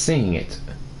not seeing it.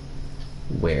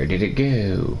 Where did it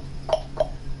go?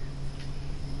 Oh,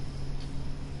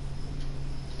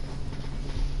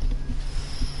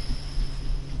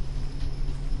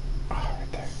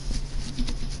 right there.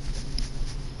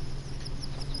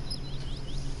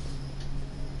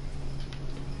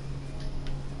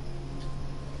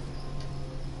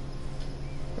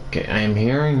 Okay, I am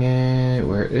hearing it.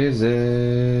 Where is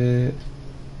it?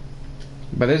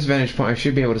 By this vantage point, I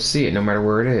should be able to see it no matter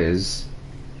where it is.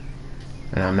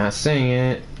 And I'm not seeing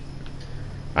it.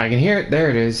 I can hear it. There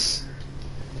it is.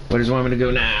 Where does it want me to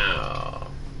go now?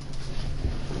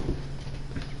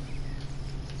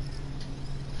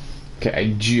 Okay,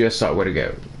 I just saw where to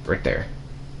go. Right there.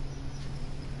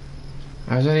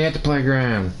 I was already at the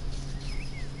playground.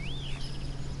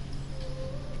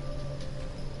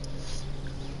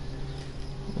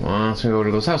 Well, let's go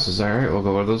to those houses. Alright, we'll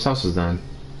go to those houses then.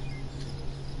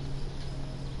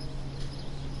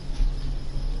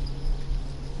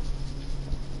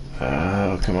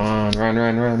 Oh, come on. Run,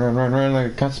 run, run, run, run, run like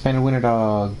a constipated winter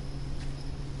dog.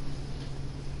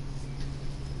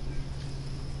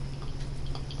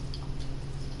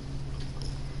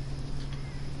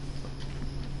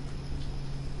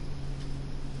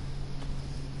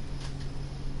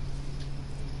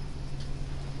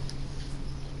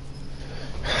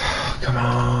 Come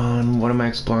on. What am I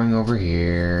exploring over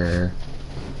here?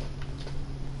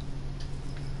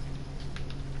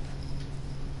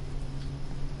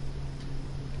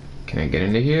 Can I get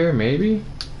into here? Maybe?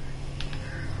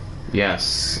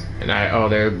 Yes. And oh,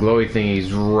 there, glowy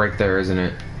thingy's right there, isn't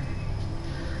it?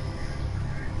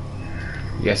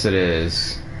 Yes, it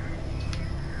is.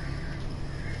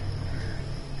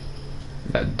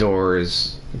 That door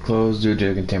is closed due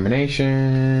to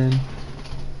contamination.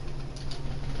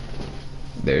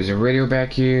 There's a radio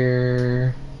back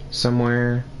here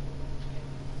somewhere.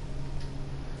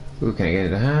 Ooh, can I get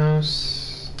into the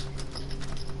house?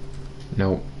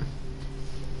 Nope.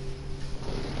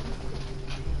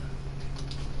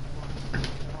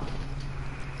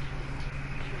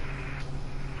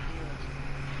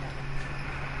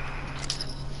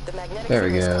 The magnetic there we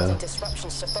field is go. causing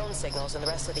disruptions to phone signals and the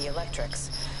rest of the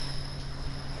electrics.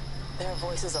 There are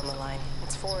voices on the line.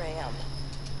 It's 4 a.m.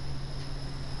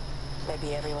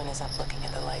 Maybe everyone is up looking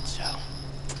at the light show.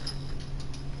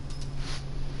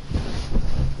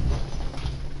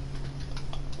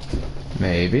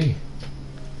 Maybe.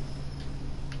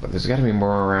 But there's gotta be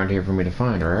more around here for me to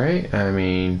find, right? I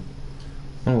mean,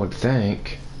 one would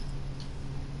think.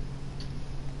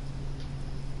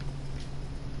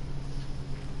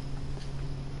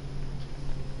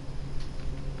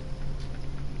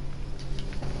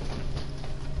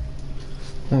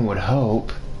 One would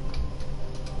hope.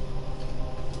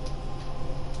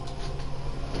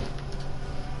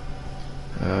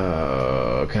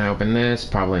 Can I open this?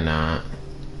 Probably not.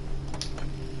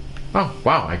 Oh,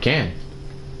 wow, I can.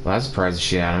 Well, that surprised the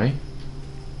shit out of me.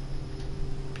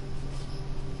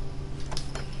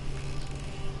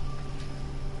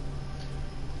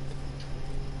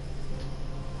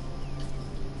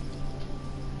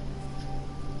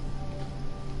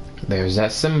 There's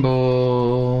that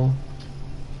symbol.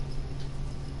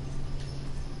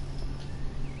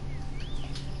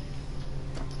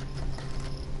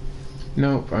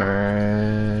 Nope.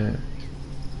 I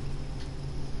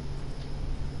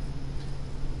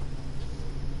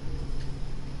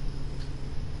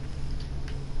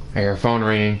hear a phone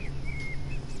ringing.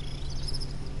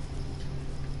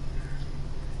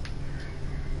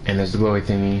 And there's the glowy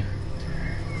thingy.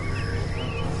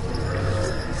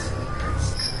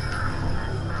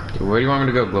 Where do you want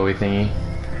me to go, glowy thingy?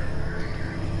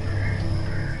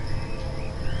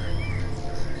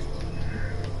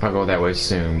 I'll go that way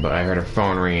soon, but I heard a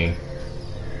phone ringing.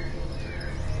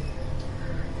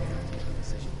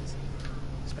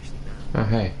 Oh,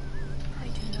 hey. I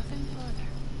do nothing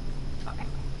further.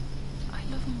 I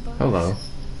love them both. Hello.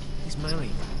 He's married.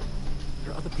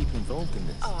 There are other people involved in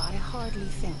this. Oh, I hardly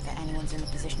think that anyone's in a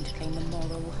position to claim the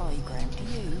moral high ground. Do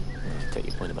you? I take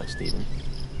your point about Stephen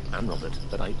and Robert,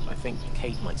 but I think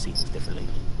Kate might see things differently.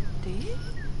 Do you?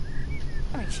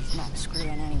 I mean, she's not screwing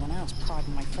anyone else,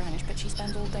 pardon my French, but she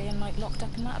spends all day and night locked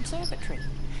up in that observatory.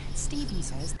 Stephen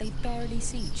says they barely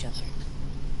see each other.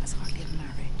 That's hardly a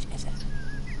marriage, is it?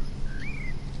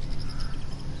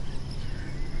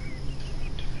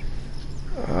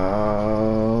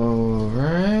 Alright,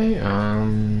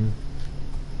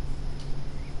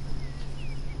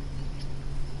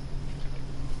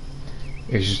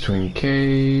 issues between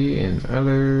Kate and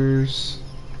others.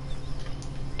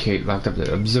 Kate locked up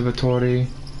the observatory.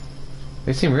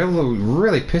 They seem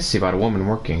really pissy about a woman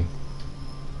working.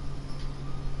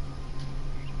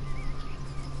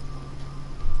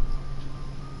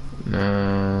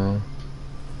 No.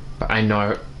 But I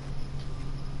know.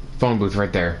 Phone booth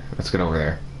right there. Let's get over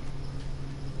there.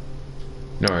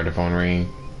 No, the phone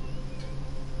ring.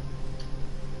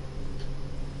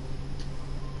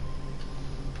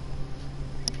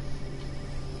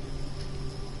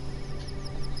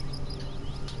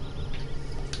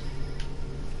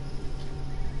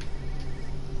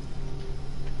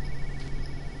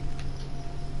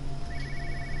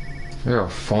 Is there a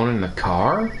phone in the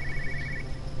car?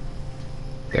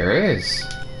 There is.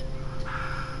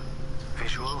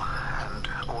 Visual and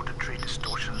auditory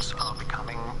distortions are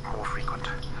becoming more frequent,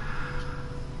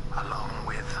 along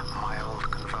with mild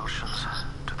convulsions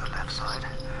to the left side,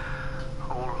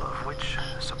 all of which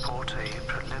support a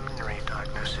preliminary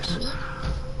diagnosis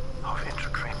of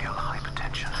intracranial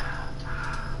hypertension,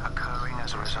 occurring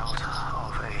as a result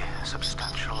of a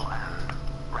substantial and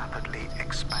rapidly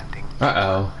expanding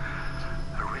Uh-oh.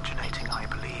 originating, I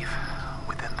believe,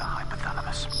 within the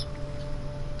hypothalamus.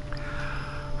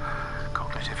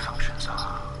 Cognitive functions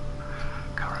are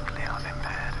currently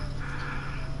unimpaired,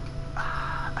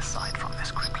 aside from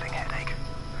this crippling headache.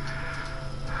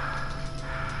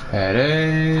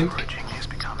 Headache. Hemorrhaging is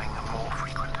becoming more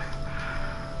frequent,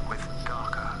 with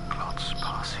darker clots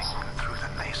passing through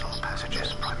the nasal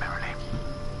passages primarily.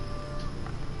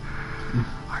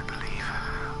 I believe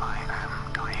I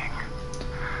am dying.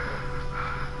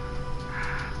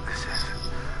 This is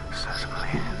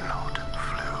certainly not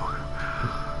flu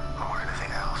or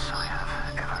anything else I have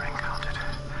ever encountered.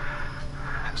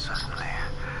 And certainly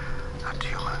a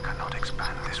tumor cannot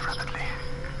expand this rapidly.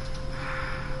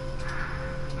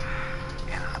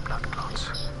 In the blood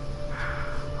clots,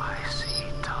 I see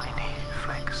tiny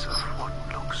flecks of what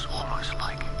looks almost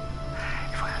like,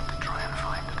 if I had to try and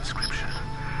find a description,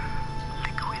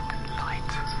 liquid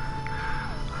light.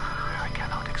 I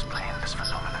cannot explain this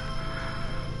phenomenon.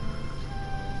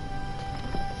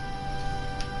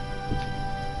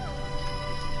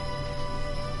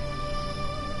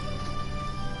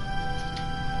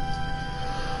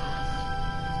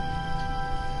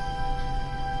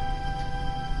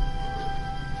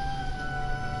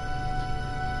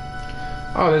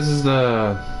 Oh, this is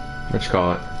the... what you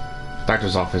call it?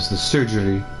 Doctor's office, the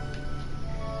surgery.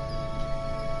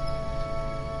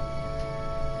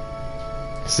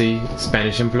 See?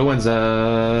 Spanish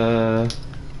influenza.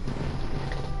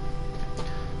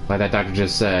 Like that doctor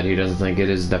just said, he doesn't think it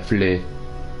is the flu.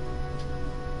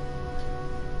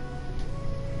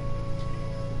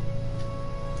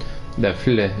 The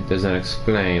flu doesn't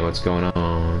explain what's going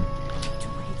on.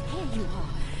 Here you are.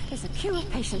 There's a queue of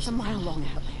patients a mile long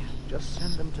out there. Just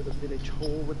send them to the village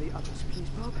hall with the others, please,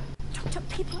 Bob. Doctor,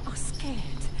 people are scared.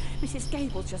 Mrs.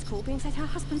 Gable just called me and said her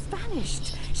husband's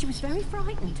vanished. She was very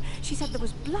frightened. She said there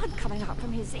was blood coming up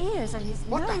from his ears and his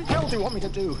What nose. the hell do you want me to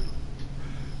do?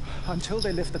 Until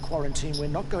they lift the quarantine, we're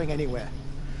not going anywhere.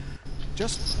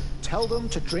 Just tell them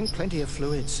to drink plenty of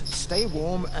fluids, stay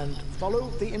warm, and follow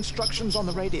the instructions on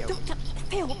the radio. Dr.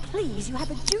 Phil, please, you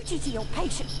have a duty to your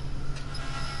patient.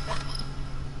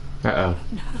 Uh-oh.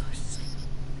 Nose.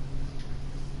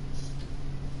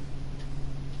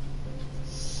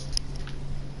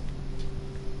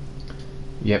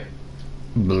 Yep.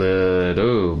 Blood.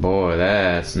 Oh boy,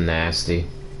 that's nasty.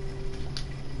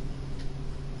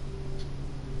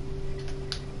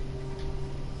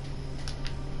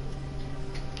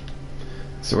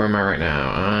 So where am I right now?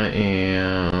 I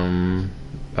am...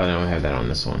 oh, no, I have that on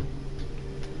this one.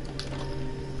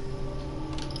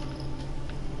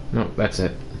 Nope, that's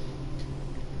it.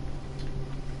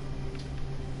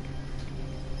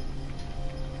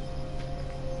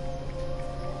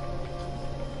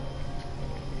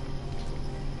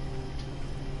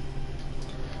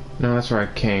 No, that's where I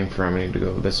came from. I need to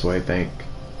go this way, I think.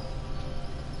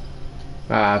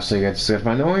 Ah, so you just gotta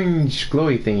find the orange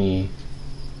glowy thingy.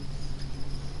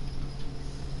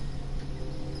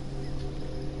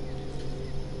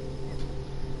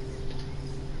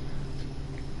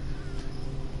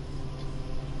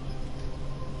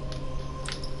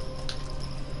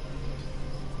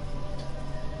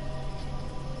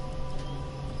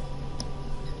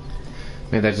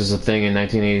 Maybe that's just a thing in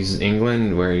 1980s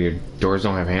England where your doors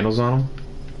don't have handles on them.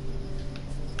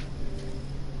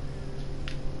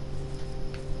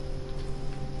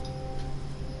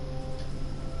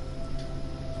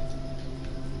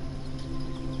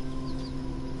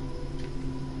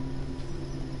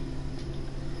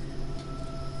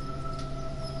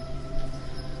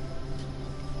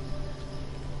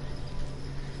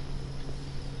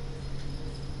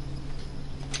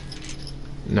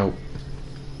 Nope.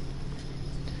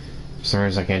 some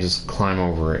reason I can't just climb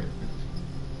over it.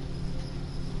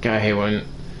 I hate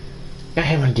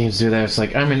when games do that. It's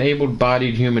like, I'm an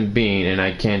able-bodied human being and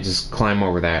I can't just climb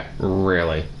over that.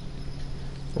 Really.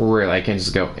 Really, I can't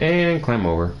just go and climb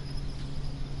over.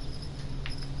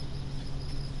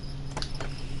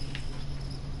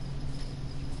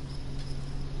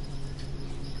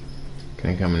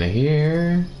 Can I come into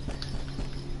here?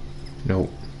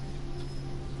 Nope.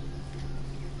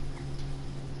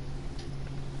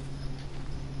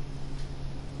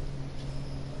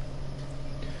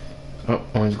 Oh,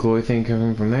 orange glowy thing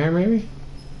coming from there, maybe?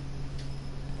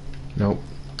 Nope.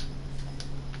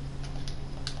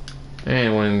 And it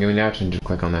wouldn't give me the option to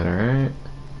click on that, alright?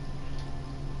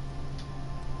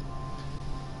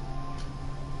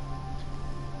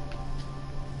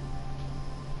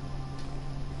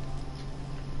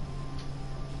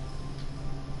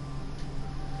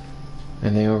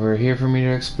 Anything over here for me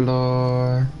to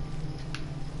explore?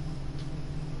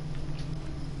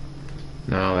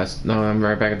 No, I'm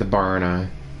right back at the bar, aren't I?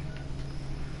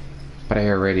 But I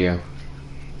hear a radio.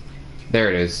 There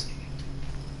it is.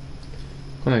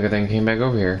 Well, good thing I came back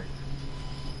over here.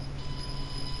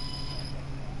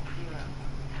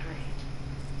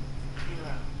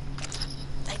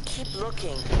 I keep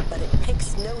looking, but it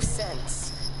makes no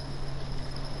sense.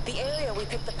 The area we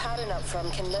picked the pattern up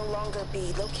from can no longer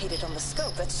be located on the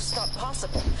scope. That's just not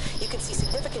possible. You can see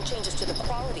significant changes to the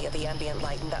quality of the ambient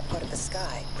light in that part of the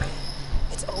sky.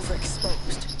 It's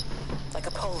overexposed, like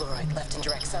a Polaroid left in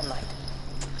direct sunlight.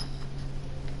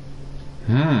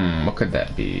 What could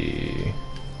that be?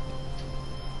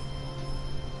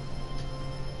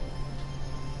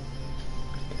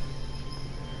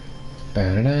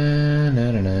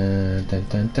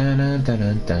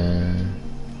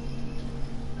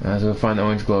 Let's go find the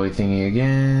orange glowy thingy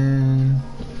again.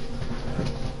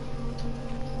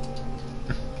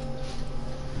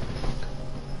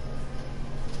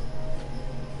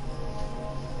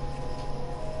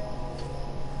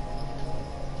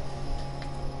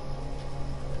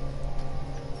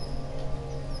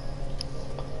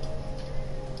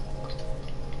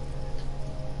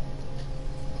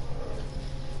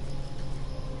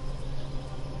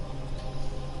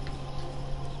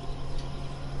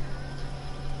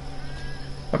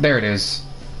 Oh, there it is.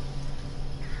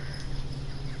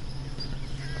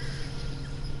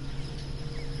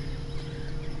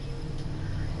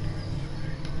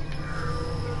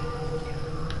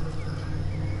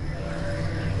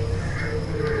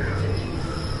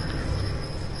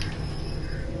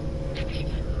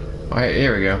 Alright,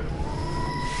 here we go.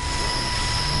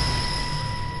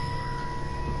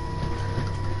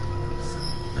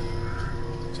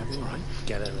 Is everything alright?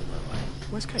 Get out of my way.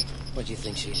 Where's Kate? What do you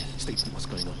think she is? Stephen, what's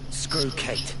going on? Screw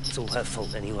Kate. It's all her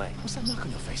fault anyway. What's that mark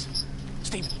on your face?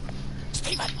 Stephen!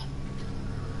 Stephen!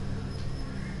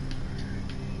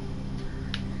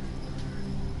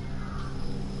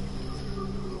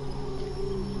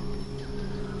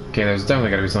 Okay, there's definitely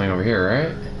gotta be something over here,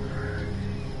 right?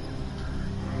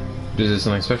 There's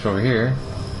something special over here.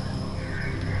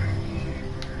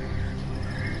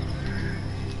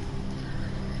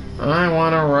 I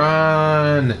wanna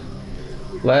run!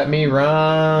 Let me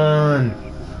run!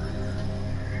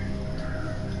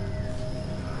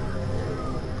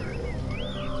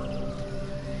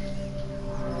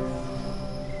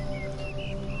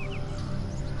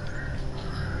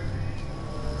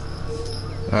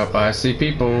 Up, I see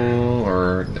people,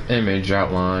 or the image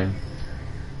outline.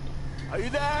 Are you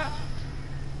there?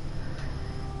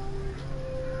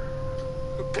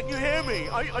 Can you hear me?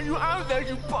 Are you out there,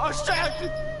 you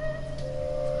bastard?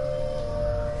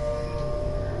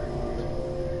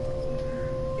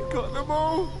 You got them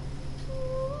all?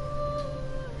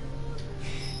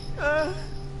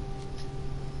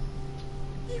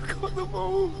 You got them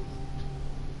all?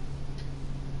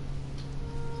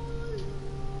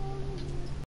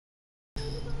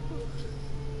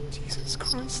 Jesus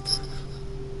Christ.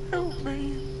 Help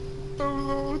me, oh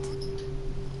Lord.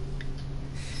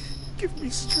 Give me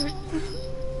strength.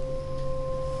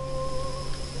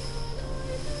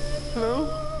 Hello?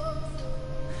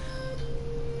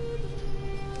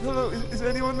 Hello, is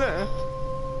anyone there?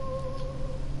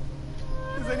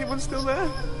 Is anyone still there?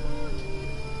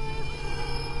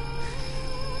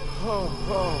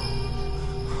 Oh.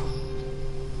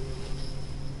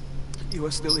 You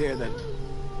are still here then?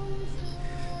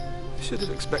 Should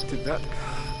have expected that.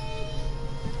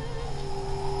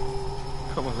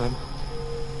 Come on then.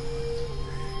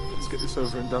 Let's get this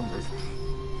over and done with.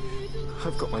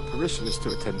 I've got my parishioners to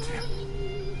attend to.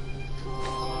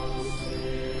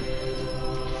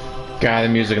 God, the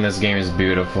music in this game is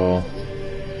beautiful.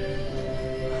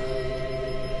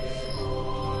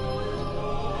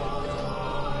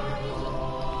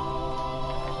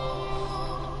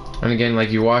 And again,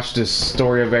 like, you watch the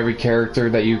story of every character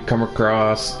that you come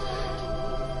across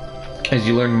as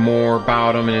you learn more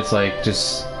about them, and it's like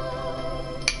just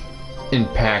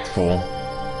impactful.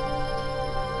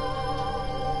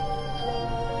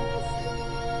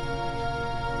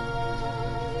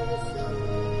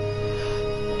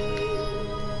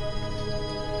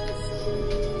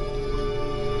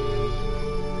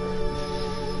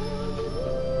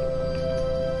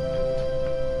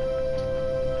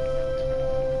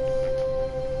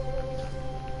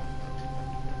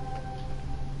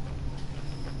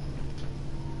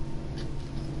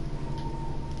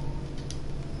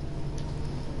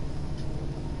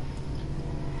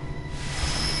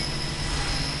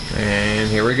 And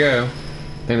here we go. I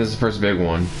think this is the first big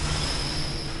one.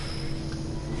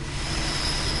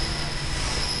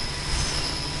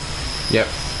 Yep.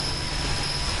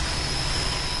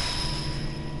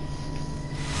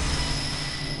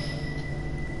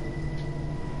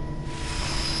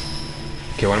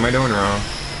 Okay, what am I doing wrong?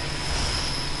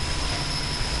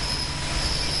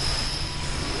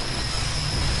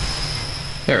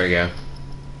 There we go.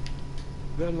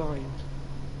 Their line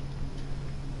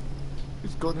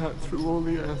has gone out through all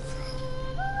the earth.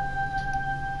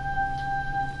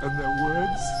 And their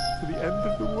words to the end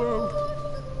of the world.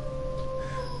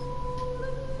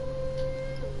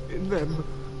 In them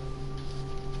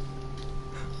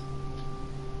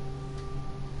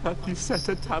hath he set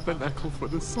a tabernacle for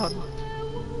the sun.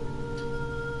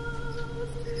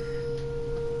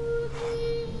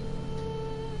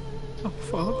 Our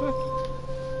Father,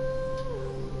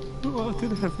 who art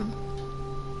in heaven,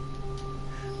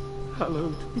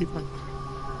 hallowed be thy name.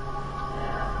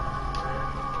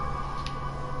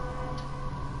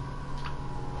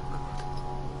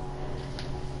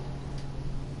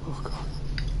 Oh God.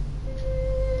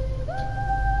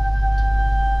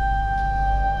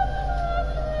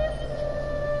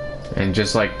 And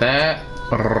just like that,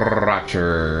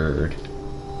 raptured.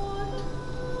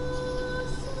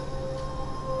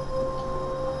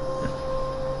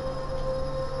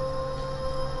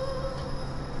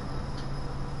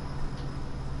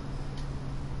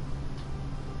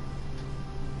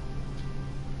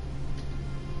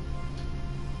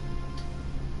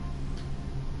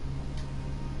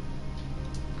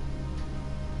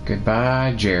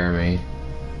 Goodbye, Jeremy.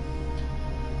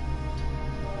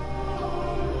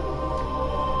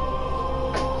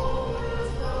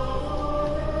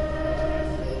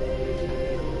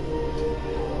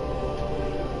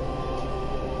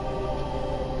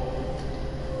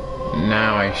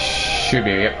 Now I should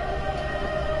be, yep.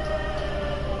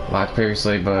 Locked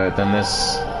previously, but then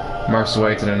this marks the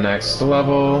way to the next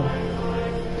level.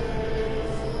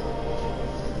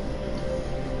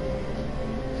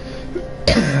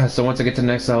 So once I get to the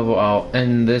next level, I'll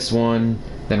end this one,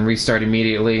 then restart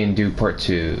immediately and do part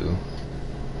 2.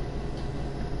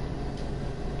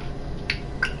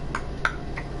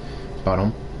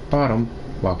 Bottom, bottom,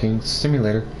 walking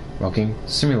simulator,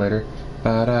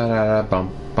 ba da da da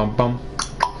bum bum bum.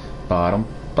 Bottom,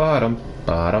 bottom,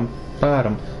 bottom,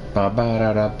 bottom, ba ba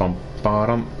da da bum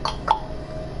bottom.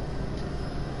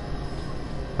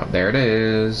 Oh, there it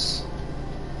is.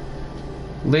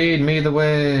 Lead me the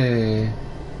way.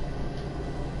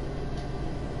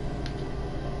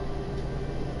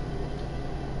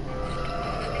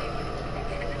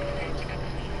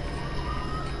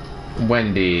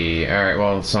 Wendy. Alright,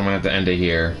 well, so I'm gonna have to end it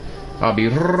here. I'll be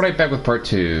right back with part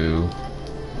 2.